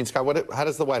 Eugene Scott, how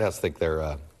does the White House think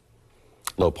their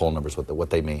low poll numbers, what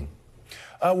they mean?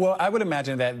 Well, I would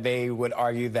imagine that they would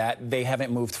argue that they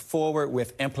haven't moved forward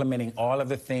with implementing all of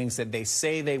the things that they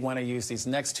say they want to use these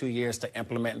next 2 years to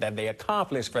implement that they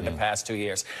accomplished for the past 2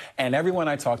 years. And everyone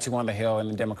I talked to on the Hill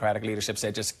and the Democratic leadership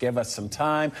said, just give us some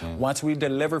time. Once we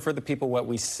deliver for the people what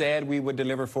we said we would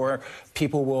deliver for,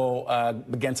 people will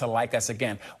begin to like us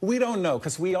again. We don't know,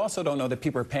 because we also don't know that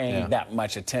people are paying that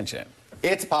much attention.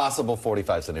 It's possible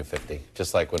 45 is the new 50,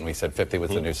 just like when we said 50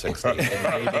 was the new 60. And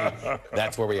maybe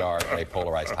that's where we are in a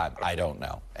polarized time. I don't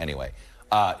know. Anyway,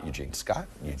 Eugene Scott,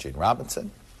 Eugene Robinson,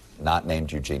 not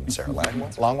named Eugene, Sarah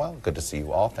Longwell. Good to see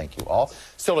you all. Thank you all.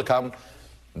 Still to come,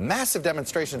 massive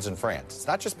demonstrations in France. It's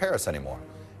not just Paris anymore.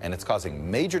 And it's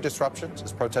causing major disruptions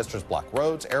as protesters block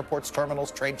roads, airports, terminals,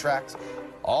 train tracks,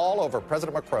 all over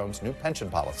President Macron's new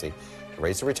pension policy to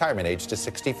raise the retirement age to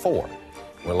 64.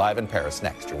 We're live in Paris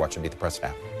next. You're watching Meet the Press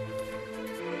Now.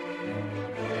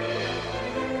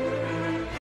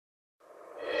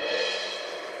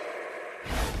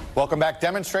 Welcome back.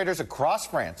 Demonstrators across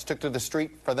France took to the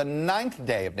street for the 9th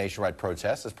day of nationwide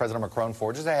protests as President Macron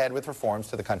forges ahead with reforms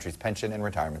to the country's pension and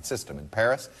retirement system. In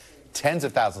Paris, tens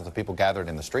of thousands of people gathered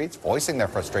in the streets, voicing their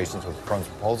frustrations with Macron's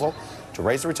proposal to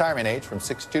raise the retirement age from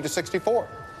 62 to 64.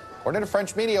 According to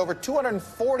French media, over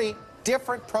 240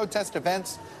 different protest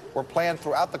events were planned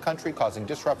throughout the country, causing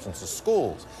disruptions to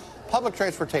schools, public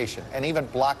transportation, and even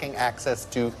blocking access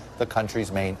to the country's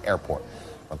main airport.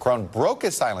 Macron broke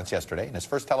his silence yesterday in his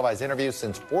first televised interview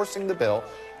since forcing the bill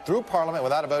through Parliament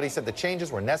without a vote. He said the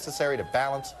changes were necessary to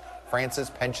balance France's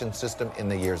pension system in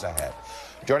the years ahead.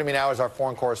 Joining me now is our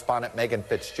foreign correspondent, Megan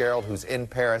Fitzgerald, who's in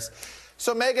Paris.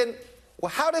 So, Megan, Well,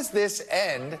 how does this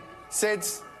end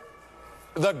since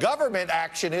the government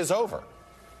action is over?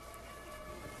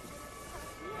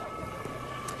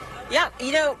 Yeah,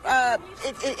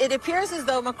 it appears as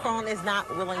though Macron is not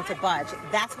willing to budge.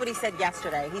 That's what he said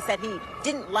yesterday. He said he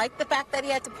didn't like the fact that he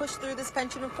had to push through this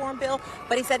pension reform bill,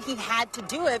 but he said he had to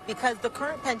do it because the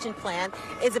current pension plan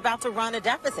is about to run a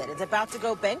deficit. It's about to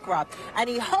go bankrupt. And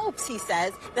he hopes, he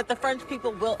says, that the French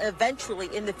people will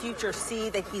eventually in the future see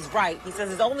that he's right. He says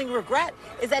his only regret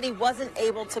is that he wasn't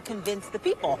able to convince the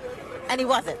people. And he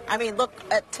wasn't. I mean, look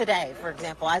at today, for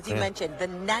example, as you mentioned, the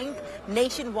 9th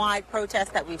nationwide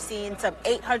protest that we've seen, some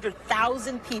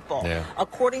 800,000 people,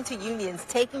 according to unions,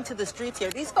 taking to the streets here.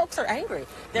 These folks are angry.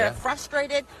 They're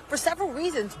frustrated for several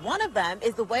reasons. One of them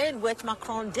is the way in which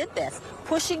Macron did this,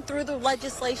 pushing through the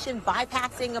legislation,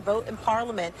 bypassing a vote in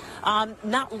Parliament,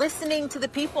 not listening to the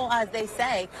people, as they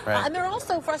say. And they're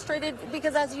also frustrated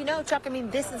because, as you know, Chuck, I mean,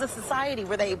 this is a society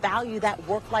where they value that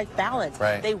work-life balance.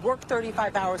 They work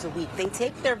 35 hours a week. They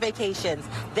take their vacations.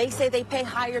 They say they pay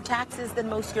higher taxes than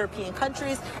most European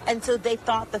countries, and so they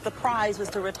thought that the prize was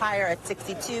to retire at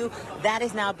 62. That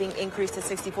is now being increased to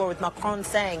 64, with Macron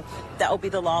saying that will be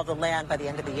the law of the land by the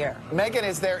end of the year. Megan,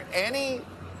 is there any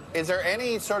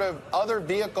sort of other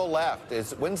vehicle left?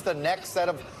 When's the next set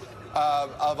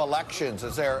of elections?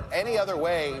 Is there any other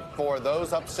way for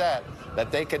those upset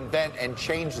that they can vent and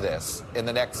change this in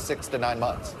the next 6 to 9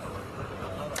 months?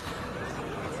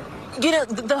 You know,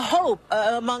 the hope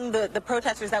among the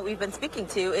protesters that we've been speaking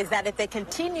to is that if they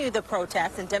continue the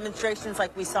protests and demonstrations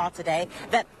like we saw today,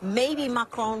 that maybe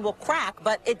Macron will crack,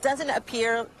 but it doesn't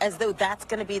appear as though that's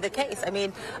going to be the case. I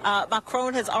mean,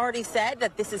 Macron has already said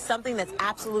that this is something that's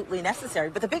absolutely necessary.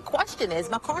 But the big question is,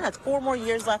 Macron has 4 more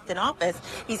years left in office.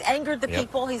 He's angered the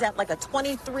people. He's at like a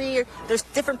 23, there's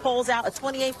different polls out, a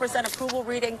 28% approval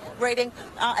rating.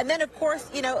 And then, of course,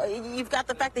 you know, you've got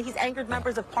the fact that he's angered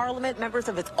members of parliament, members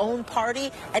of its own party,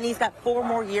 and he's got 4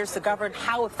 more years to govern.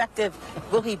 How effective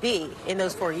will he be in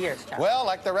those 4 years, Chuck? Well,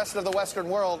 like the rest of the Western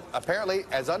world, apparently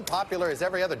as unpopular as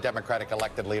every other Democratic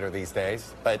elected leader these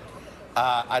days. But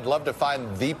I'd love to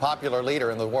find the popular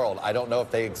leader in the world. I don't know if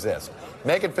they exist.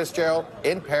 Megan Fitzgerald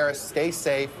in Paris. Stay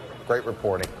safe. Great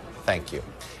reporting. Thank you.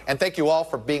 And thank you all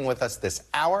for being with us this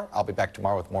hour. I'll be back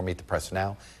tomorrow with more Meet the Press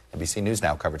Now. NBC News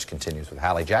Now coverage continues with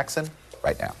Hallie Jackson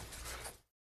right now.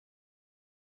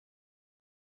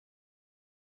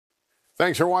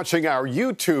 Thanks for watching our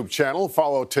YouTube channel.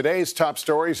 Follow today's top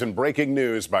stories and breaking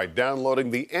news by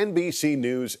downloading the NBC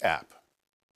News app.